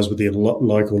these guys with their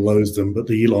like or loathe them, but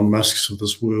the Elon Musks of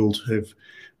this world have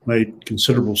made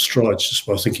considerable strides just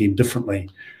by thinking differently.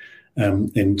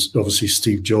 And obviously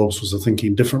Steve Jobs was a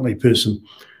thinking differently person.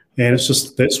 And it's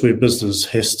just, that's where business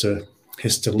has to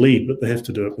lead, but they have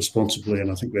to do it responsibly. And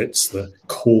I think that's the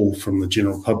call from the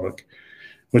general public,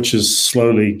 which is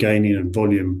slowly gaining in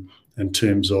volume in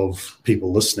terms of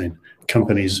people listening.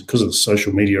 Companies, because of the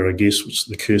social media, I guess, which is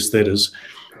the curse that is,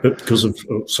 but because of,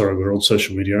 we're on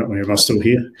social media, aren't we? Am I still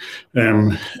here?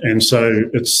 And so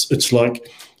it's like,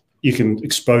 you can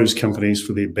expose companies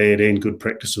for their bad and good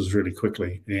practices really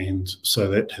quickly. And so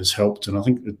that has helped. And I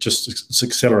think it's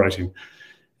accelerating.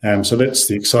 So that's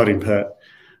the exciting part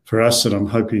for us. And I'm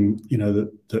hoping,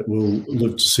 that we'll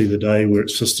live to see the day where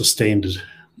it's just a standard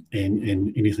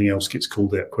and anything else gets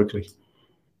called out quickly.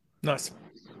 Nice.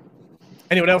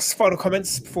 Anyone else? Final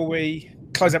comments before we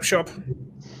close up shop?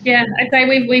 Yeah, I'd say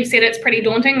we've said it's pretty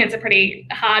daunting. It's a pretty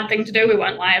hard thing to do. We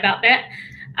won't lie about that.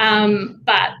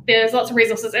 But there's lots of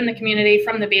resources in the community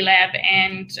from the B Lab,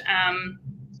 and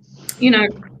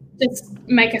just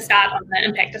make a start on the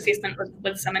impact assessment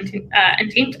with some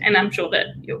intent, and I'm sure that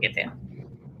you'll get there.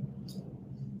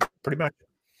 Pretty much.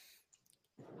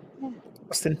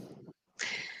 Austin?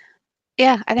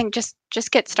 Yeah, I think just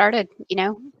get started.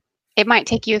 It might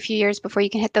take you a few years before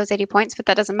you can hit those 80 points, but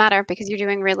that doesn't matter because you're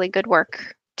doing really good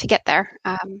work to get there.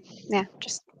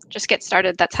 Just get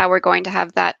started. That's how we're going to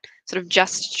have that sort of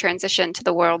just transition to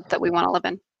the world that we want to live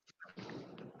in.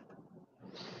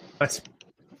 Nice.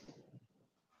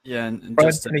 Yeah, and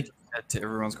just to add to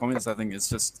everyone's comments, I think it's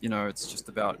just, it's just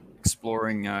about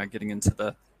exploring, getting into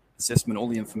the assessment. All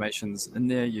the information's in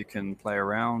there. You can play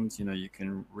around, you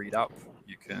can read up,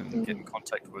 you can get in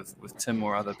contact with Tim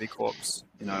or other B Corps.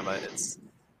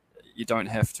 You don't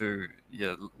have to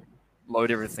load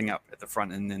everything up at the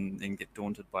front and then get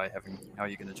daunted by how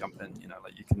you're going to jump in.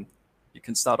 You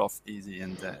can start off easy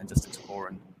and just explore,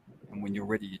 and when you're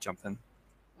ready, you jump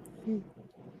in.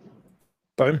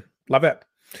 Boom, love it.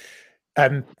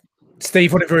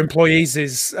 Steve, one of your employees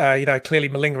is clearly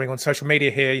malingering on social media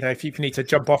here. If you need to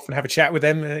jump off and have a chat with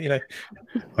them,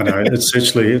 I know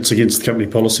it's against company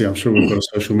policy. I'm sure we've got a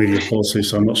social media policy,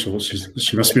 so I'm not sure what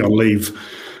she must be on leave.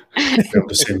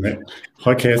 To send that.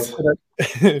 Hi, Kath.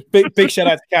 Big shout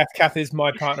out to Kath. Kath is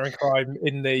my partner in crime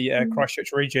in the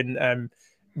Christchurch region.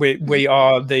 We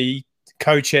are the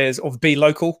co-chairs of Be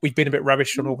Local. We've been a bit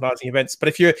rubbish on organising events, but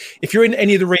if you're in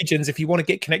any of the regions, if you want to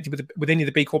get connected with any of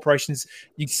the B corporations,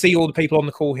 you can see all the people on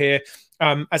the call here.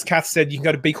 As Kath said, you can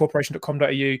go to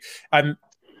bcorporation.com.au.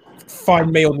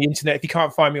 Find me on the internet. If you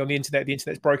can't find me on the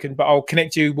internet's broken, but I'll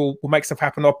connect you. We'll make stuff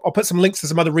happen. I'll put some links to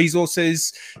some other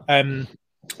resources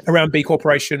around B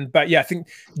Corporation. But yeah, I think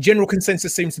general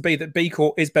consensus seems to be that B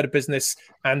Corp is better business,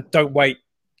 and don't wait.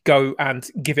 Go and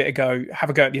give it a go. Have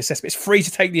a go at the assessment. It's free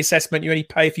to take the assessment. You only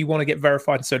pay if you want to get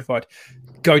verified and certified.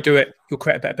 Go do it. You'll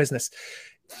create a better business.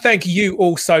 Thank you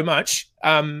all so much.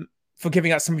 for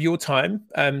giving us some of your time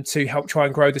to help try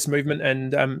and grow this movement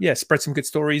and spread some good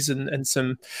stories and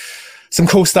some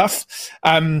cool stuff.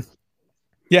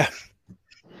 Yeah,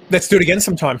 let's do it again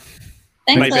sometime.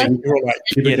 Thanks, Maybe. You're all right.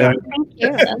 Keep it Yeah,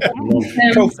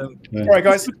 going. Cool. Yeah. All right,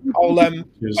 guys. I'll I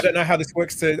Cheers. don't know how this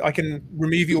works. I can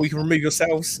remove you, or you can remove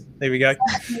yourselves. There we go.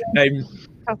 There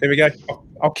we go.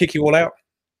 I'll kick you all out.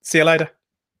 See you later.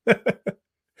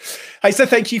 Hey, so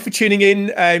thank you for tuning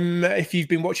in. If you've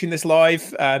been watching this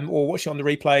live or watching on the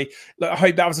replay, look, I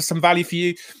hope that was of some value for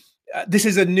you. This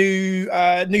is a new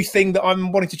thing that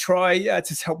I'm wanting to try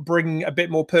to help bring a bit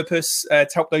more purpose to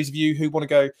help those of you who want to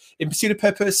go in pursuit of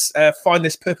purpose, find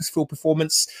this purposeful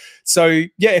performance. So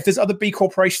yeah, if there's other B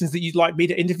corporations that you'd like me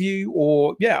to interview,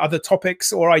 or other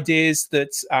topics or ideas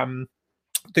that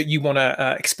that you want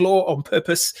to explore on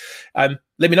purpose, let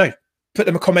me know. Put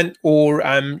them a comment, or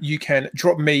you can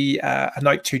drop me a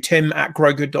note to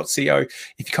tim@growgood.co.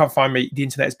 If you can't find me, the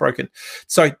internet is broken.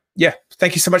 So yeah,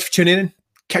 thank you so much for tuning in.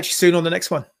 Catch you soon on the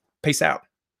next one. Peace out.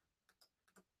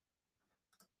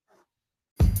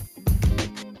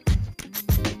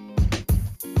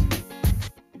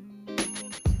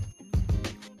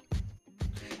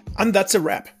 And that's a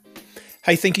wrap.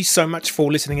 Hey, thank you so much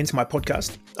for listening into my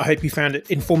podcast. I hope you found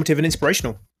it informative and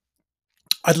inspirational.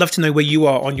 I'd love to know where you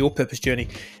are on your purpose journey.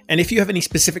 And if you have any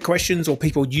specific questions or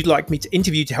people you'd like me to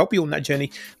interview to help you on that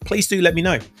journey, please do let me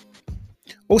know.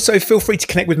 Also, feel free to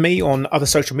connect with me on other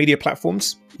social media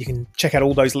platforms. You can check out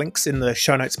all those links in the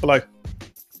show notes below.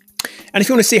 And if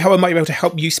you want to see how I might be able to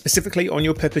help you specifically on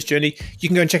your purpose journey, you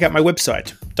can go and check out my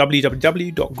website,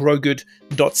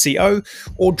 www.growgood.co,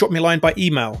 or drop me a line by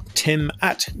email,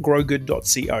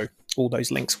 tim@growgood.co. All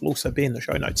those links will also be in the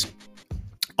show notes.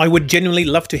 I would genuinely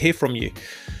love to hear from you.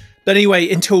 But anyway,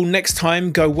 until next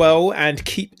time, go well and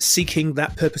keep seeking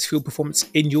that purposeful performance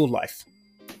in your life.